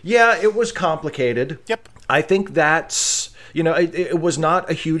 Yeah, it was complicated. Yep. I think that's... it was not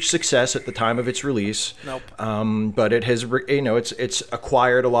a huge success at the time of its release. Nope. But it has, it's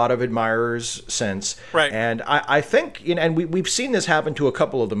acquired a lot of admirers since. Right. And I think, and we've seen this happen to a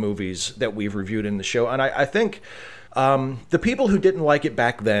couple of the movies that we've reviewed in the show. And I think the people who didn't like it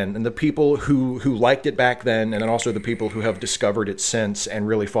back then, and the people who liked it back then, and then also the people who have discovered it since and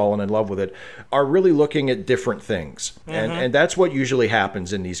really fallen in love with it, are really looking at different things. Mm-hmm. And that's what usually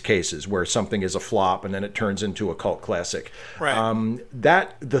happens in these cases, where something is a flop and then it turns into a cult classic. Right.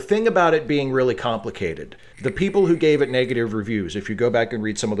 The thing about it being really complicated, the people who gave it negative reviews, if you go back and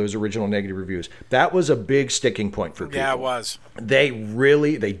read some of those original negative reviews, that was a big sticking point for people. Yeah, it was. They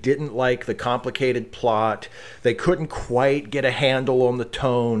didn't like the complicated plot. They couldn't couldn't quite get a handle on the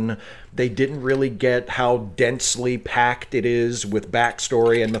tone. They didn't really get how densely packed it is with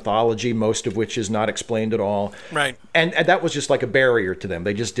backstory and mythology, most of which is not explained at all. Right. And that was just like a barrier to them.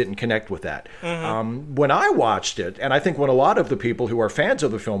 They just didn't connect with that. When I watched it, and I think when a lot of the people who are fans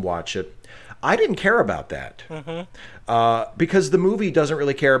of the film watch it, I didn't care about that. Because the movie doesn't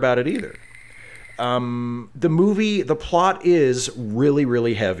really care about it either. The plot is really,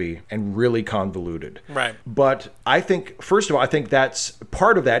 really heavy and really convoluted. Right. But I think, first of all, I think that's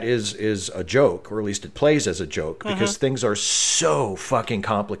part of that is a joke, or at least it plays as a joke, because things are so fucking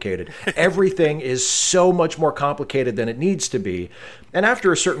complicated. Everything is so much more complicated than it needs to be. And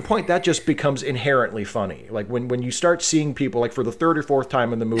after a certain point, that just becomes inherently funny. Like when you start seeing people, like for the third or fourth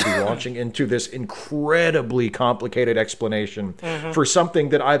time in the movie, launching into this incredibly complicated explanation for something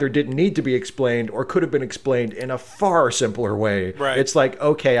that either didn't need to be explained or could have been explained in a far simpler way. Right. It's like,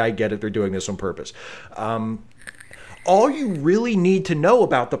 okay, I get it. They're doing this on purpose. All you really need to know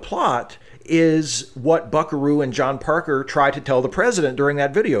about the plot is what Buckaroo and John Parker try to tell the president during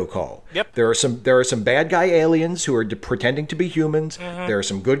that video call. Yep. There are some bad guy aliens who are pretending to be humans. There are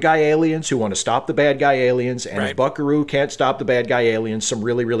some good guy aliens who want to stop the bad guy aliens. And if Buckaroo can't stop the bad guy aliens, some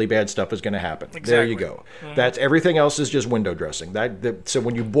really, really bad stuff is going to happen. Exactly. There you go. That's everything else is just window dressing. So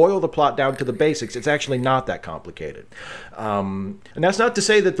when you boil the plot down to the basics, it's actually not that complicated. And that's not to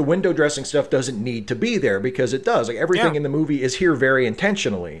say that the window dressing stuff doesn't need to be there, because it does. Like everything in the movie is here very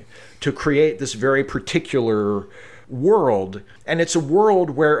intentionally to create this very particular world, and it's a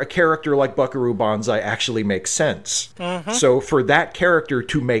world where a character like Buckaroo Bonzai actually makes sense. So for that character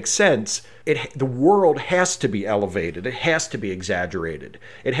to make sense, the world has to be elevated, it has to be exaggerated,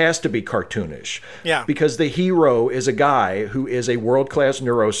 it has to be cartoonish. Yeah. Because the hero is a guy who is a world-class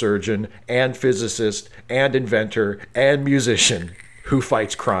neurosurgeon and physicist and inventor and musician who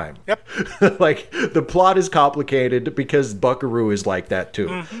fights crime. Yep. Like, the plot is complicated because Buckaroo is like that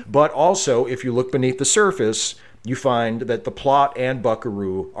too. But also, if you look beneath the surface, you find that the plot and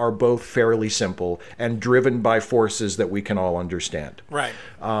Buckaroo are both fairly simple and driven by forces that we can all understand. Right.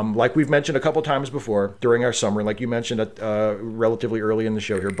 Like we've mentioned a couple times before during our summary, like you mentioned relatively early in the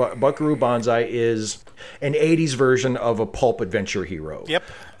show here, Buckaroo Banzai is an 80s version of a pulp adventure hero. Yep.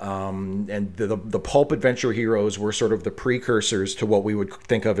 And the pulp adventure heroes were sort of the precursors to what we would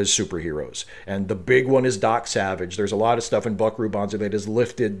think of as superheroes. And the big one is Doc Savage. There's a lot of stuff in Buckaroo Banzai that is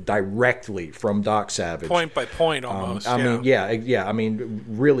lifted directly from Doc Savage. Point by point, almost. I mean,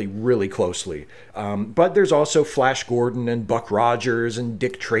 really, really closely. But there's also Flash Gordon and Buck Rogers and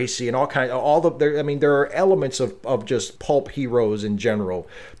Dick Tracy and there are elements of just pulp heroes in general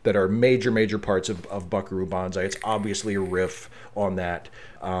that are major parts of Buckaroo Banzai. It's obviously a riff on that,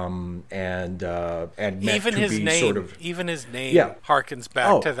 and even his name harkens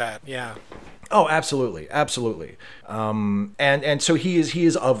back to that. Yeah. Oh, absolutely. And so he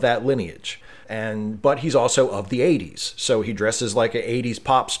is of that lineage. But he's also of the 80s. So he dresses like an 80s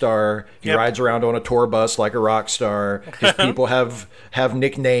pop star. He rides around on a tour bus like a rock star. His people have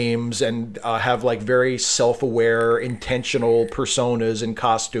nicknames and have like very self-aware, intentional personas and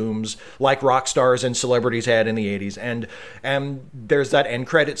costumes like rock stars and celebrities had in the 80s. And there's that end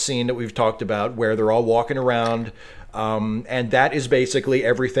credit scene that we've talked about where they're all walking around. And that is basically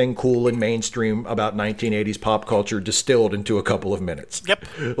everything cool and mainstream about 1980s pop culture distilled into a couple of minutes. Yep.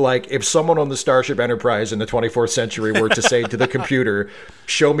 Like if someone on the Starship Enterprise in the 24th century were to say to the computer,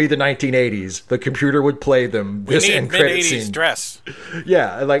 "Show me the 1980s," the computer would play them this end credit scene. Mid-80s dress.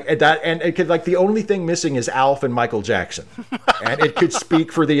 Yeah, like that, and it could like the only thing missing is Alf and Michael Jackson, and it could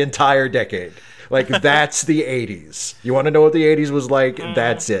speak for the entire decade. Like, that's the 80s. You want to know what the 80s was like?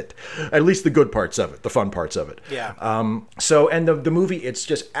 That's it. At least the good parts of it, the fun parts of it. Yeah. And the movie, it's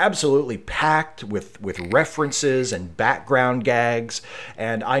just absolutely packed with references and background gags.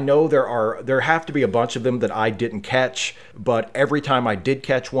 And I know there have to be a bunch of them that I didn't catch, but every time I did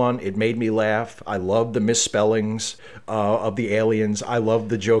catch one, it made me laugh. I loved the misspellings of the aliens. I loved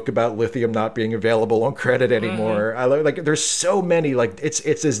the joke about lithium not being available on credit anymore. I love, like, there's so many, like, it's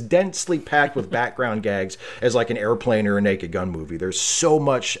as densely packed with background gags as like an Airplane or a Naked Gun movie. There's so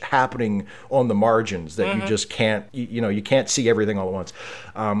much happening on the margins that you just can't, you can't see everything all at once.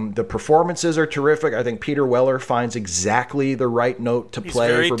 The performances are terrific. I think Peter Weller finds exactly the right note to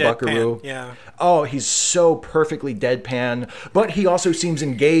play for Buckaroo. Yeah. Oh, he's so perfectly deadpan, but he also seems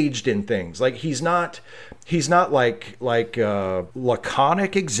engaged in things. Like he's not He's not like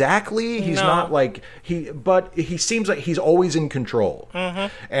laconic exactly. He's not like but he seems like he's always in control,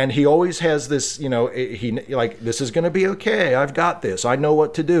 and he always has this. He like, this is going to be okay. I've got this. I know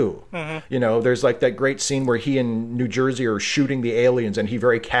what to do. There's like that great scene where he and New Jersey are shooting the aliens, and he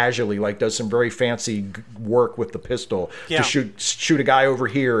very casually like does some very fancy work with the pistol to shoot a guy over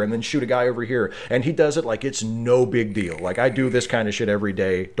here and then shoot a guy over here, and he does it like it's no big deal. Like, I do this kind of shit every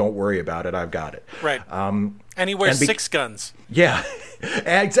day. Don't worry about it. I've got it. Right. And he wears 6 guns. Yeah,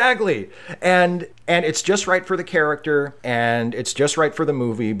 exactly. And it's just right for the character, and it's just right for the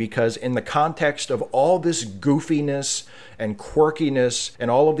movie, because in the context of all this goofiness and quirkiness and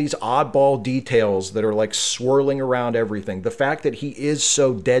all of these oddball details that are like swirling around everything, the fact that he is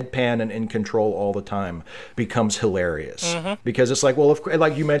so deadpan and in control all the time becomes hilarious. Because it's like, well,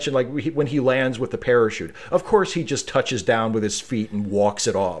 like you mentioned, like when he lands with the parachute, of course he just touches down with his feet and walks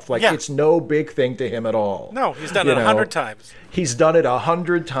it off. Like, it's no big thing to him at all. No, he's done it 100 times. He's done it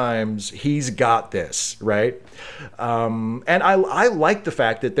 100 times. He's got this, right? And I like the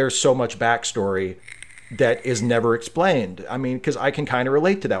fact that there's so much backstory that is never explained. I mean, because I can kind of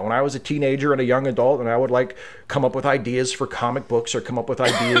relate to that. When I was a teenager and a young adult, and I would like come up with ideas for comic books or come up with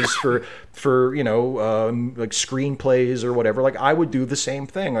ideas for like screenplays or whatever, like I would do the same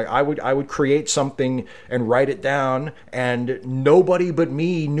thing. Like I would create something and write it down, and nobody but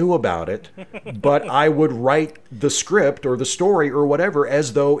me knew about it, but I would write the script or the story or whatever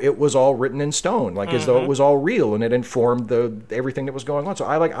as though it was all written in stone, like as though it was all real and it informed everything that was going on. So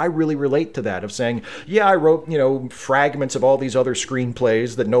I really relate to that, of saying, yeah, I wrote, fragments of all these other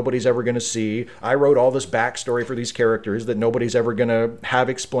screenplays that nobody's ever going to see. I wrote all this backstory for these characters that nobody's ever going to have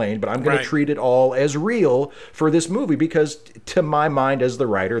explained, but I'm going to treat it all as real for this movie, because to my mind as the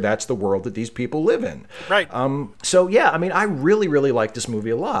writer, that's the world that these people live in. Right. So yeah, I mean, I really, really like this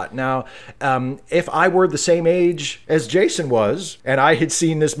movie a lot. Now, if I were the same age as Jason was, and I had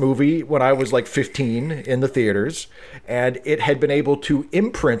seen this movie when I was like 15 in the theaters, and it had been able to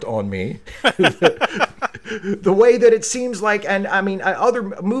imprint on me the way that it seems like, and I mean, other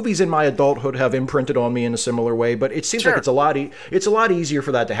movies in my adulthood have imprinted on me in a similar way, but it seems like it's a lot easier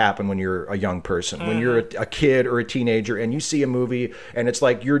for that to happen when you're a young person, when you're a kid or a teenager, and you see a movie and it's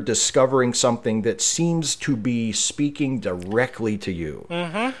like you're discovering something that seems to be speaking directly to you.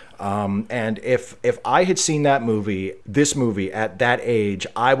 And if I had seen this movie at that age,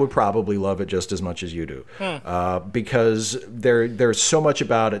 I would probably love it just as much as you do, because there's so much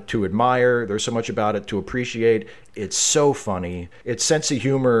about it to admire. There's so much about it to appreciate. It's so funny. Its sense of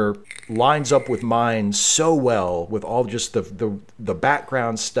humor lines up with mine so well, with all just the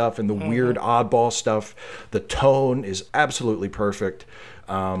background stuff and the weird oddball stuff. The tone is absolutely perfect.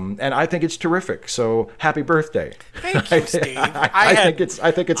 And I think it's terrific. So happy birthday! Thank you, Steve. I think it's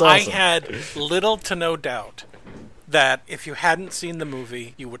awesome. I had little to no doubt that if you hadn't seen the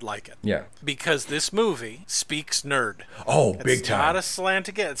movie, you would like it. Yeah. Because this movie speaks nerd. Oh, big time. It's not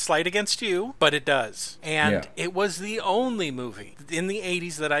a slight against you, but it does. And it was the only movie in the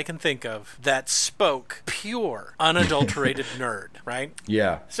 80s that I can think of that spoke pure, unadulterated nerd, right?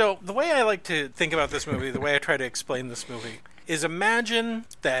 Yeah. So the way I like to think about this movie, the way I try to explain this movie, is imagine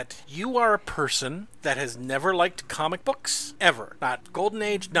that you are a person that has never liked comic books, ever. Not Golden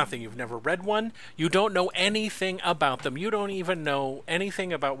Age, nothing. You've never read one. You don't know anything about them. You don't even know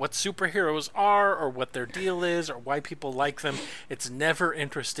anything about what superheroes are or what their deal is or why people like them. It's never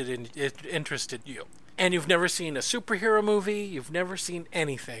interested you. And you've never seen a superhero movie, you've never seen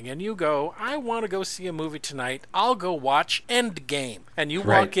anything, and you go, I want to go see a movie tonight, I'll go watch Endgame. And you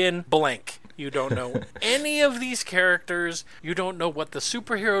walk in blank. You don't know any of these characters. You don't know what the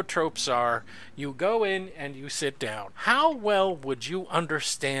superhero tropes are. You go in and you sit down. How well would you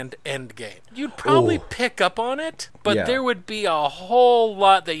understand Endgame? You'd probably pick up on it, but there would be a whole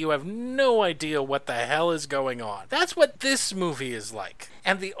lot that you have no idea what the hell is going on. That's what this movie is like.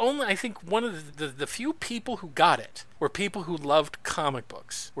 And I think one of the few people who got it were people who loved comic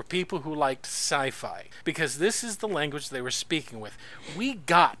books, were people who liked sci-fi, because this is the language they were speaking with. We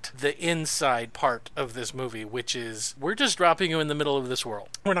got the inside part of this movie, which is, we're just dropping you in the middle of this world.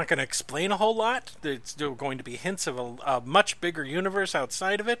 We're not going to explain a whole lot. There's going to be hints of a much bigger universe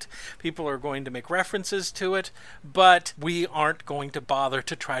outside of it. People are going to make references to it, but we aren't going to bother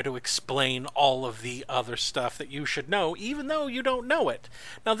to try to explain all of the other stuff that you should know, even though you don't know it.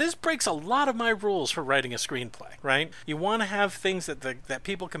 Now, this breaks a lot of my rules for writing a screenplay, right? You want to have things that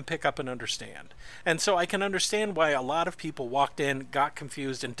people can pick up and understand. And so I can understand why a lot of people walked in, got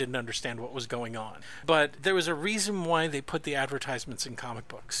confused, and didn't understand what was going on. But there was a reason why they put the advertisements in comic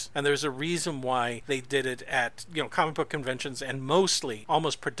books. And there's a reason why they did it at, comic book conventions and mostly,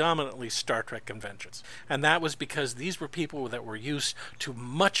 almost predominantly, Star Trek conventions. And that was because these were people that were used to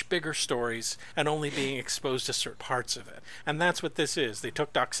much bigger stories and only being exposed to certain parts of it. And that's what this is. They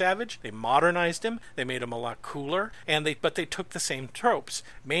took Doc Savage, they modernized him, they made him a lot cooler, but they took the same tropes.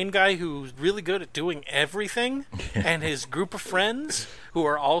 Main guy who's really good at doing everything, and his group of friends who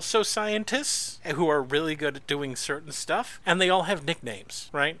are also scientists, who are really good at doing certain stuff, and they all have nicknames,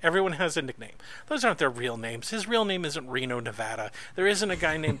 right? Everyone has a nickname. Those aren't their real names. His real name isn't Reno, Nevada. There isn't a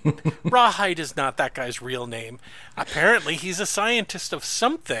guy named... Rawhide is not that guy's real name. Apparently, he's a scientist of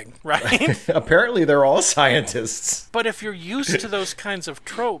something, right? Apparently, they're all scientists. But if you're used to those kinds of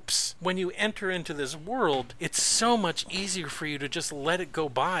tropes, when you enter into this world, it's so much easier for you to just let it go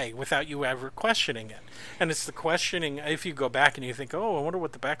by without you ever questioning it. And it's the questioning, if you go back and you think, oh, I wonder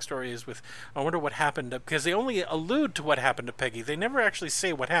what the backstory is I wonder what happened, because they only allude to what happened to Peggy. They never actually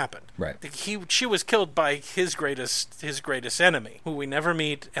say what happened. Right. She was killed by his greatest enemy, who we never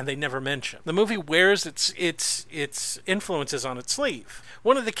meet and they never mention. The movie wears its influences on its sleeve.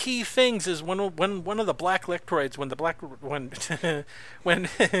 One of the key things is when one of the black lectroids, when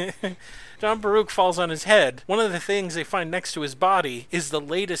John Baruch falls on his head, one of the things they find next to his body is the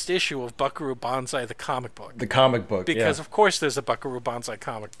latest issue of Buckaroo Bonzai, the comic book. The comic book, Because, of course, there's a Buckaroo Bonzai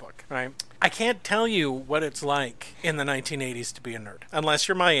comic book, right? I can't tell you what it's like in the 1980s to be a nerd, unless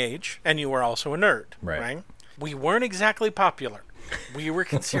you're my age and you were also a nerd, right? We weren't exactly popular. We were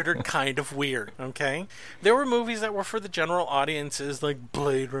considered kind of weird, okay? There were movies that were for the general audiences, like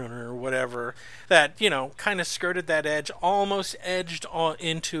Blade Runner or whatever, that, kind of skirted that edge, almost edged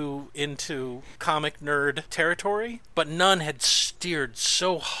into comic nerd territory, but none had steered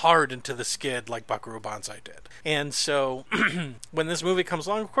so hard into the skid like Buckaroo Banzai did. And so, when this movie comes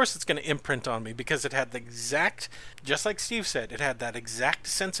along, of course it's going to imprint on me, because it had the exact, just like Steve said, it had that exact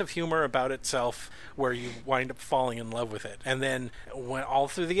sense of humor about itself where you wind up falling in love with it. And then, all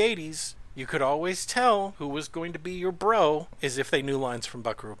through the 80s, you could always tell who was going to be your bro is if they knew lines from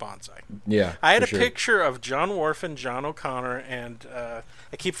Buckaroo Banzai. Yeah, I had a picture of John Wharf and John O'Connor, and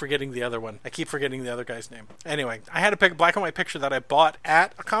I keep forgetting the other one. I keep forgetting the other guy's name. Anyway, I had a black and white picture that I bought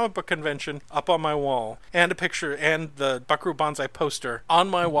at a comic book convention up on my wall, and a picture and the Buckaroo Banzai poster on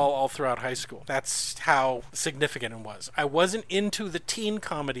my wall all throughout high school. That's how significant it was. I wasn't into the teen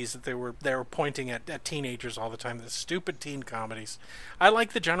comedies that they were pointing at teenagers all the time, the stupid teen comedies. I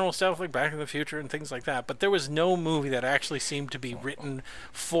like the general stuff like Back in the Future and things like that, but there was no movie that actually seemed to be written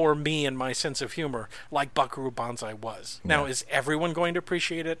for me and my sense of humor like Buckaroo Banzai was. Now, is everyone going to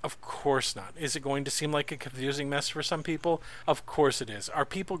appreciate it? Of course not. Is it going to seem like a confusing mess for some people? Of course it is. Are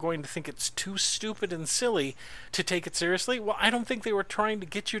people going to think it's too stupid and silly to take it seriously? Well, I don't think they were trying to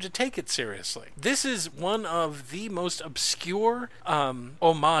get you to take it seriously. This is one of the most obscure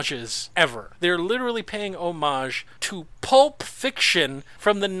homages ever. They're literally paying homage to pulp fiction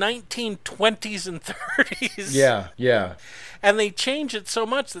from the 1920s and 30s. Yeah. And they change it so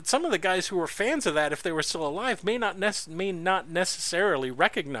much that some of the guys who were fans of that, if they were still alive, may not necessarily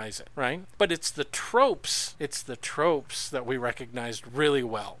recognize it, right? But it's the tropes that we recognized really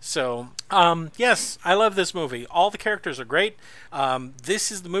well. So, yes, I love this movie. All the characters are great.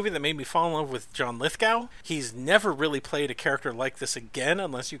 This is the movie that made me fall in love with John Lithgow. He's never really played a character like this again,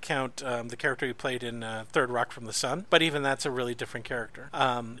 unless you count the character he played in Third Rock from the Sun. But even that's a really different character.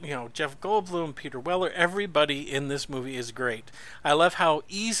 Jeff Goldblum, Peter Weller, everybody in this movie is great. I love how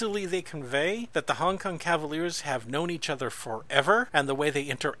easily they convey that the Hong Kong Cavaliers have known each other forever, and the way they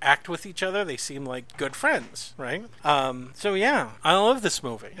interact with each other, they seem like good friends, right? So yeah, I love this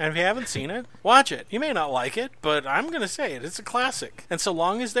movie. And if you haven't seen it, watch it. You may not like it, but I'm going to say it. It's a classic. And so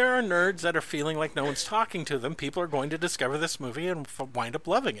long as there are nerds that are feeling like no one's talking to them, people are going to discover this movie and wind up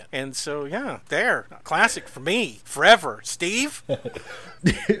loving it. And so yeah, classic for me, forever. Steve?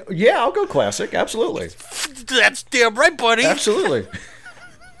 Yeah, I'll go classic. Absolutely. That's damn right, buddy. Absolutely.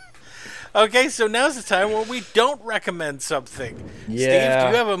 Okay, so now's the time where we don't recommend something. Yeah. Steve,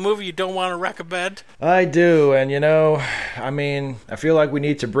 do you have a movie you don't want to recommend? I do, and I feel like we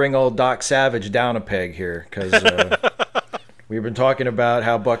need to bring old Doc Savage down a peg here, because we've been talking about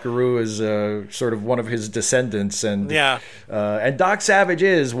how Buckaroo is sort of one of his descendants, and Doc Savage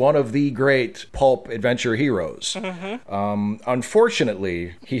is one of the great pulp adventure heroes. Mm-hmm.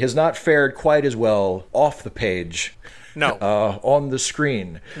 Unfortunately, he has not fared quite as well off the page No. On the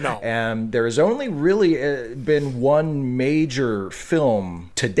screen. No. And there has only really been one major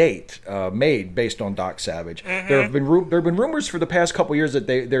film to date made based on Doc Savage. Mm-hmm. There have been rumors for the past couple years that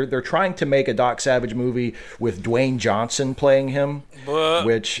they're trying to make a Doc Savage movie with Dwayne Johnson playing him,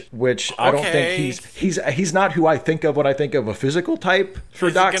 which I don't think he's not who I think of when I think of a physical type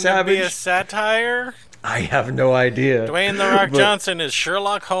for Doc Savage. Is it going to be a satire? I have no idea. Dwayne "The Rock" Johnson is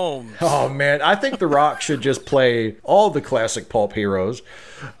Sherlock Holmes. Oh, man. I think The Rock should just play all the classic pulp heroes.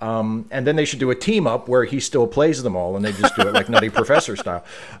 And then they should do a team-up where he still plays them all, and they just do it like Nutty Professor style.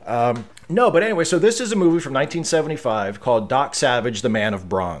 No, but anyway, so this is a movie from 1975 called Doc Savage, the Man of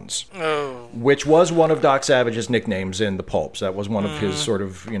Bronze, which was one of Doc Savage's nicknames in the pulps. That was one of his sort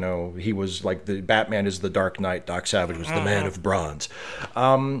of, he was like the Batman is the Dark Knight. Doc Savage was the Man of Bronze.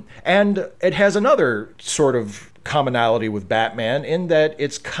 And it has another sort of commonality with Batman in that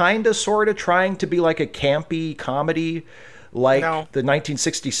it's kind of sort of trying to be like a campy comedy like the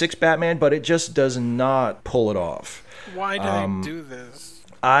 1966 Batman, but it just does not pull it off. Why do they do this?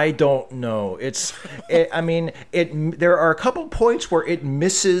 I don't know. There are a couple points where it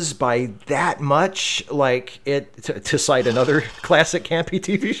misses by that much, like to cite another classic campy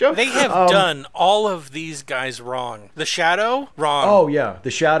TV show. They have done all of these guys wrong. The Shadow, wrong. Oh, yeah.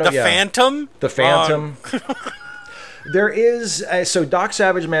 The Shadow, The Phantom? The Phantom. There is, so Doc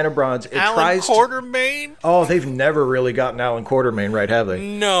Savage, Man of Bronze, Alan Quartermain? Oh, they've never really gotten Alan Quartermain right, have they?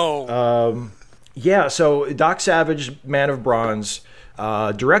 No. Yeah, so Doc Savage, Man of Bronze,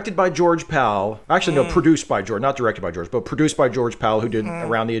 directed by George Pal. Actually, no, produced by George, not directed by George, but produced by George Pal, who did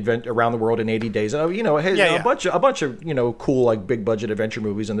Around the World in 80 Days. A bunch of cool like big budget adventure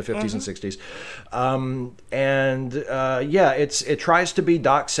movies in the 50s and 60s. It tries to be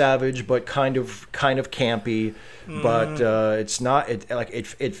Doc Savage, but kind of campy. But it's not.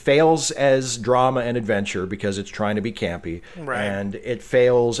 It fails as drama and adventure because it's trying to be campy, and it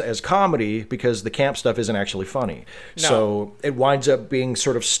fails as comedy because the camp stuff isn't actually funny. No. So it winds up being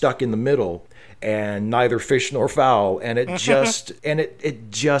sort of stuck in the middle, and neither fish nor fowl, and it just it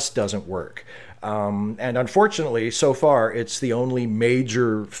just doesn't work. And unfortunately, so far, it's the only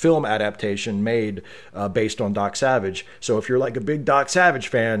major film adaptation made based on Doc Savage. So if you're like a big Doc Savage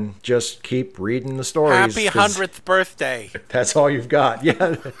fan, just keep reading the stories. Happy 100th birthday. That's all you've got.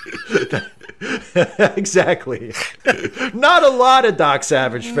 Yeah. Exactly. Not a lot of Doc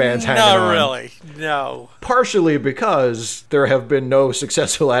Savage fans hanging on. Not really. No. Partially because there have been no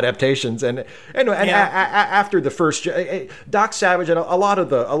successful adaptations, and after the first Doc Savage and a lot of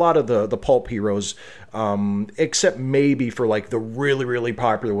the pulp heroes, except maybe for like the really, really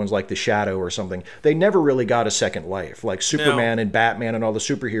popular ones like The Shadow or something, they never really got a second life. Like Superman and Batman and all the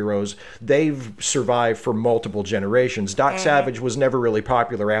superheroes, they've survived for multiple generations. Doc Savage was never really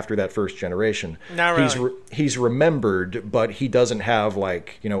popular after that first generation. Not really. He's remembered, but he doesn't have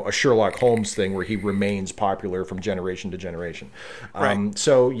like, a Sherlock Holmes thing where he remains popular from generation to generation. Right.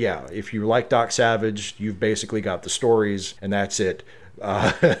 So yeah, if you like Doc Savage, you've basically got the stories, and that's it.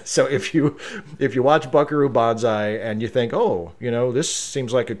 So if you watch Buckaroo Bonzai and you think, this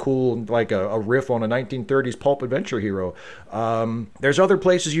seems like a cool, like a riff on a 1930s pulp adventure hero, there's other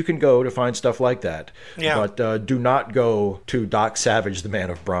places you can go to find stuff like that. Yeah. But do not go to Doc Savage, the Man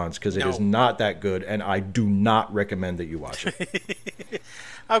of Bronze, because it is not that good, and I do not recommend that you watch it.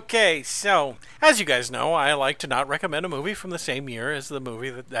 Okay, so as you guys know, I like to not recommend a movie from the same year as the movie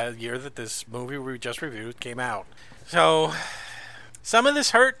that year that this movie we just reviewed came out. So some of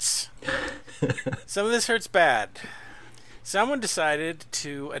this hurts. Some of this hurts bad. Someone decided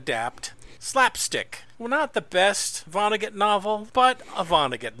to adapt Slapstick. Well, not the best Vonnegut novel, but a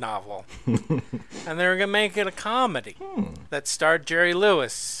Vonnegut novel. And they were going to make it a comedy that starred Jerry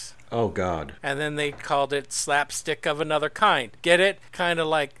Lewis. Oh, God. And then they called it Slapstick of Another Kind. Get it? Kind of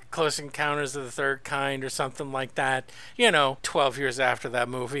like Close Encounters of the Third Kind or something like that. 12 years after that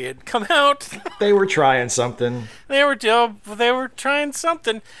movie had come out. They were trying something. They were trying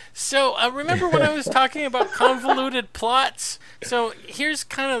something. So remember when I was talking about convoluted plots? So here's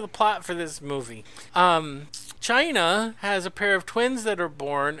kind of the plot for this movie. China has a pair of twins that are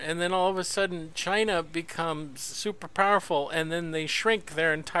born, and then all of a sudden China becomes super powerful, and then they shrink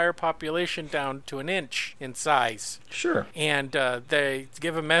their entire population down to an inch in size. Sure. And they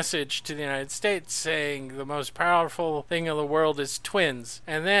give a message to the United States saying the most powerful thing in the world is twins.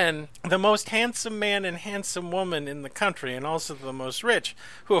 And then the most handsome man and handsome woman in the country, and also the most rich,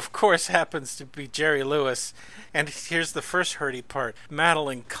 who of course happens to be Jerry Lewis. And here's the first hurty part.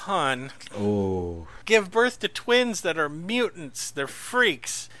 Madeline Kahn. Oh. Give birth to twins that are mutants. They're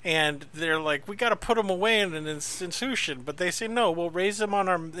freaks. And they're like, we got to put them away in an institution. But they say, no, we'll raise them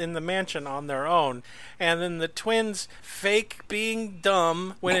in the mansion on their own. And then the twins fake being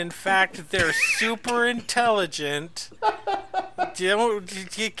dumb when in fact they're super intelligent.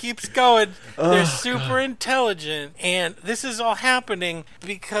 It keeps going. They're super intelligent. And this is all happening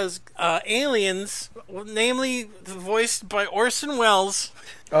because aliens, namely voiced by Orson Welles,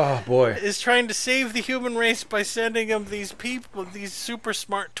 oh boy, is trying to save the human race by sending them these people, these super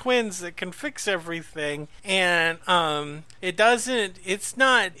smart twins that can fix everything. And they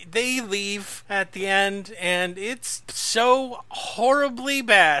leave at the end, and it's so horribly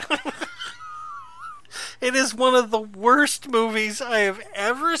bad. It is one of the worst movies I have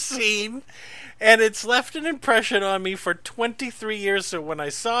ever seen. And it's left an impression on me for 23 years. So when I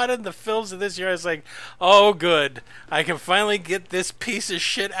saw it in the films of this year, I was like, oh, good. I can finally get this piece of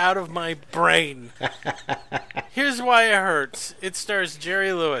shit out of my brain. Here's why it hurts. It stars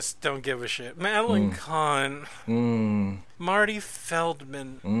Jerry Lewis. Don't give a shit. Madeline Kahn. Marty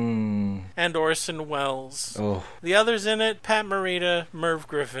Feldman. And Orson Welles. Oh. The others in it, Pat Morita, Merv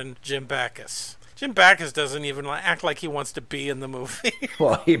Griffin, Jim Backus. Jim Backus doesn't even act like he wants to be in the movie.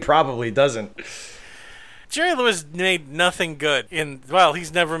 Well, he probably doesn't. Jerry Lewis made nothing good.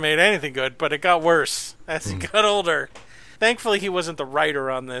 He's never made anything good, but it got worse as he got older. Thankfully, he wasn't the writer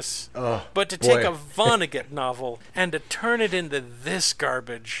on this. But to take a Vonnegut novel and to turn it into this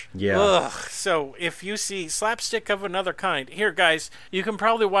garbage. Yeah. Ugh. So if you see Slapstick of Another Kind, here, guys, you can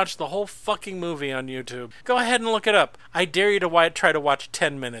probably watch the whole fucking movie on YouTube. Go ahead and look it up. I dare you to try to watch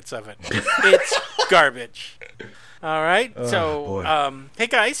 10 minutes of it. It's garbage. All right? Hey,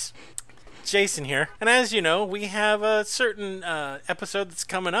 guys. Jason here. And as you know, we have a certain episode that's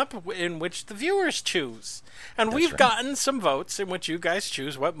coming up in which the viewers choose. And we've gotten some votes in which you guys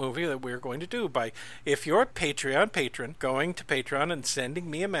choose what movie that we're going to do by, if you're a Patreon patron, going to Patreon and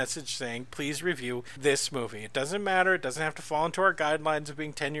sending me a message saying, please review this movie. It doesn't matter. It doesn't have to fall into our guidelines of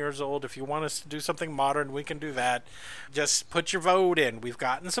being 10 years old. If you want us to do something modern, we can do that. Just put your vote in. We've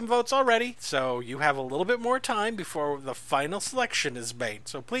gotten some votes already, so you have a little bit more time before the final selection is made.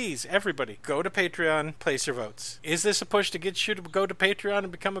 So please, everybody, go to Patreon, place your votes. Is this a push to get you to go to Patreon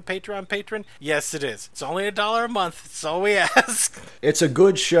and become a Patreon patron? Yes, it is. It's only $1 a month. That's all we ask. It's a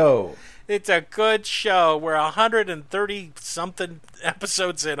good show. It's a good show. We're 130-something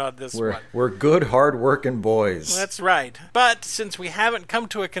episodes in on this one. We're good, hard-working boys. That's right. But since we haven't come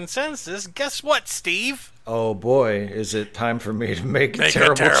to a consensus, guess what, Steve? Oh, boy. Is it time for me to make a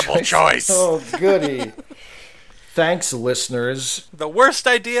terrible choice? Oh, goody. Thanks, listeners. The worst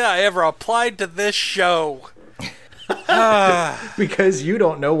idea I ever applied to this show. Because you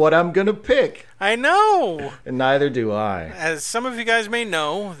don't know what I'm going to pick. I know. And neither do I. As some of you guys may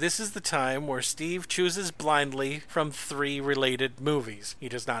know, this is the time where Steve chooses blindly from 3 related movies. He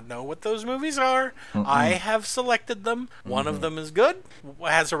does not know what those movies are. I have selected them. One of them is good,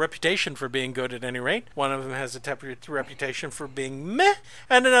 has a reputation for being good at any rate. One of them has a reputation for being meh,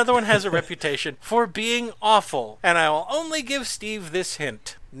 and another one has a reputation for being awful. And I will only give Steve this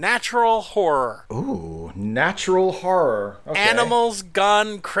hint. Natural horror. Ooh, natural horror. Okay. Animals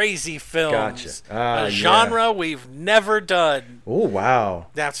gone crazy films. Gotcha. A genre we've never done. Oh, wow.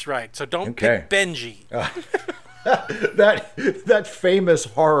 That's right. So don't pick Benji. That famous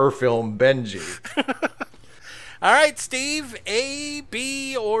horror film, Benji. All right, Steve. A,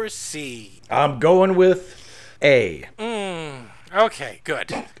 B, or C? I'm going with A. Okay,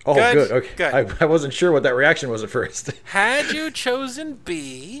 good. Oh, good. Okay. Good. I wasn't sure what that reaction was at first. Had you chosen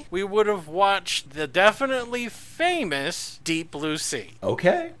B, we would have watched the definitely famous Deep Blue Sea.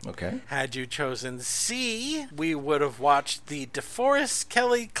 Okay. Had you chosen C, we would have watched the DeForest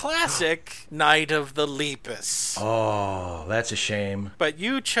Kelley classic Night of the Lepus. Oh, that's a shame. But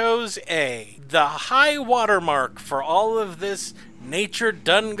you chose A, the high watermark for all of this nature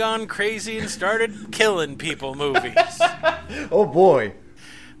done gone crazy and started killing people movies. Oh boy.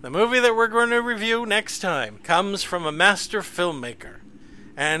 The movie that we're going to review next time comes from a master filmmaker.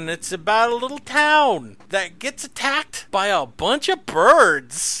 And it's about a little town that gets attacked by a bunch of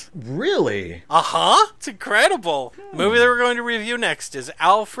birds. Really? Uh-huh. It's incredible. The movie that we're going to review next is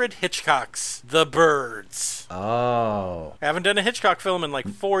Alfred Hitchcock's The Birds. Oh. I haven't done a Hitchcock film in like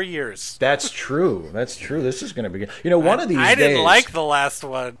 4 years. That's true. This is going to be good. You know, one of these days... I didn't like the last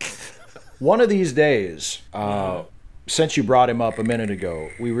one. One of these days... Since you brought him up a minute ago,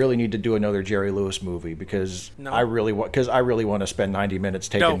 we really need to do another Jerry Lewis movie because I really want to spend 90 minutes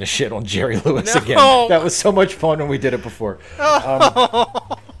taking the shit on Jerry Lewis again. That was so much fun when we did it before.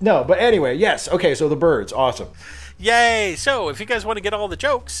 No, but anyway, yes. Okay, so the birds. Awesome. Yay! So, if you guys want to get all the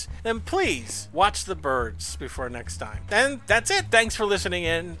jokes, then please watch The Birds before next time. And that's it. Thanks for listening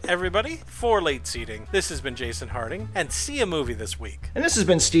in, everybody, for Late Seating. This has been Jason Harding, and see a movie this week. And this has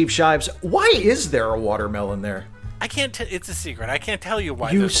been Steve Shives. Why is there a watermelon there? I can't it's a secret. I can't tell you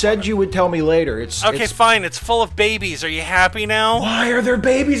why. You said you would tell me later. Okay, fine. It's full of babies. Are you happy now? Why are there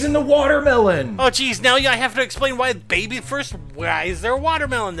babies in the watermelon? Oh, geez. Now I have to explain why first. Why is there a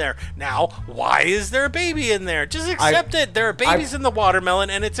watermelon there? Now, why is there a baby in there? Just accept it. There are babies in the watermelon,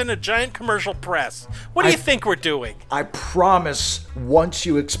 and it's in a giant commercial press. What do you think we're doing? I promise, once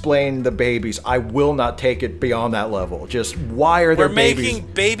you explain the babies, I will not take it beyond that level. Just why are there babies? We're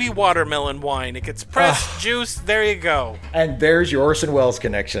making baby watermelon wine. It gets pressed juice. There you go. And there's your Orson Welles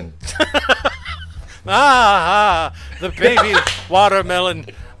connection. The baby watermelon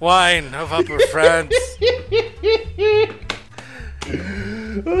wine of Upper France.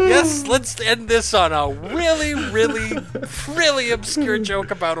 Yes, let's end this on a really, really, really obscure joke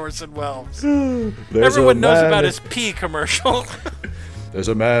about Orson Welles. Everyone knows about his pee commercial. There's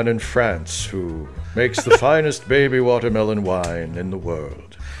a man in France who makes the finest baby watermelon wine in the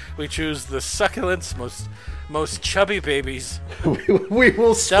world. We choose the succulents, most chubby babies. We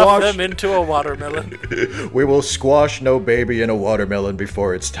will stuff them into a watermelon. We will squash no baby in a watermelon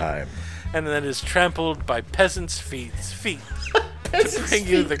before it's time. And then is trampled by peasants' feet. To bring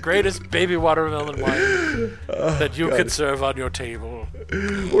you the greatest baby watermelon wine that you could serve on your table.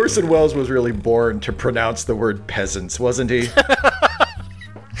 Orson Welles was really born to pronounce the word peasants, wasn't he?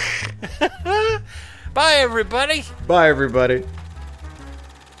 Bye, everybody. Bye, everybody.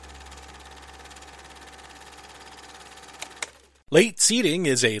 Late Seating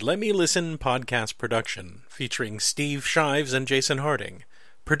is a Let Me Listen podcast production featuring Steve Shives and Jason Harding.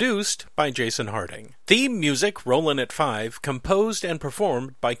 Produced by Jason Harding. Theme music, Rollin' at 5, composed and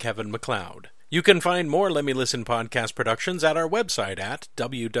performed by Kevin MacLeod. You can find more Let Me Listen podcast productions at our website at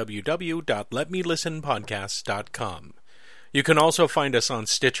www.letmelistenpodcasts.com. You can also find us on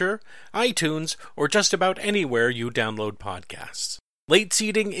Stitcher, iTunes, or just about anywhere you download podcasts. Late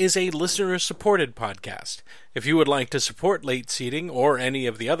Seating is a listener-supported podcast. If you would like to support Late Seating or any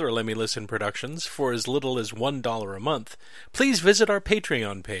of the other Let Me Listen productions for as little as $1 a month, please visit our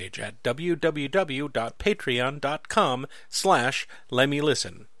Patreon page at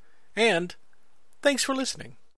www.patreon.com/LetMeListen. And thanks for listening.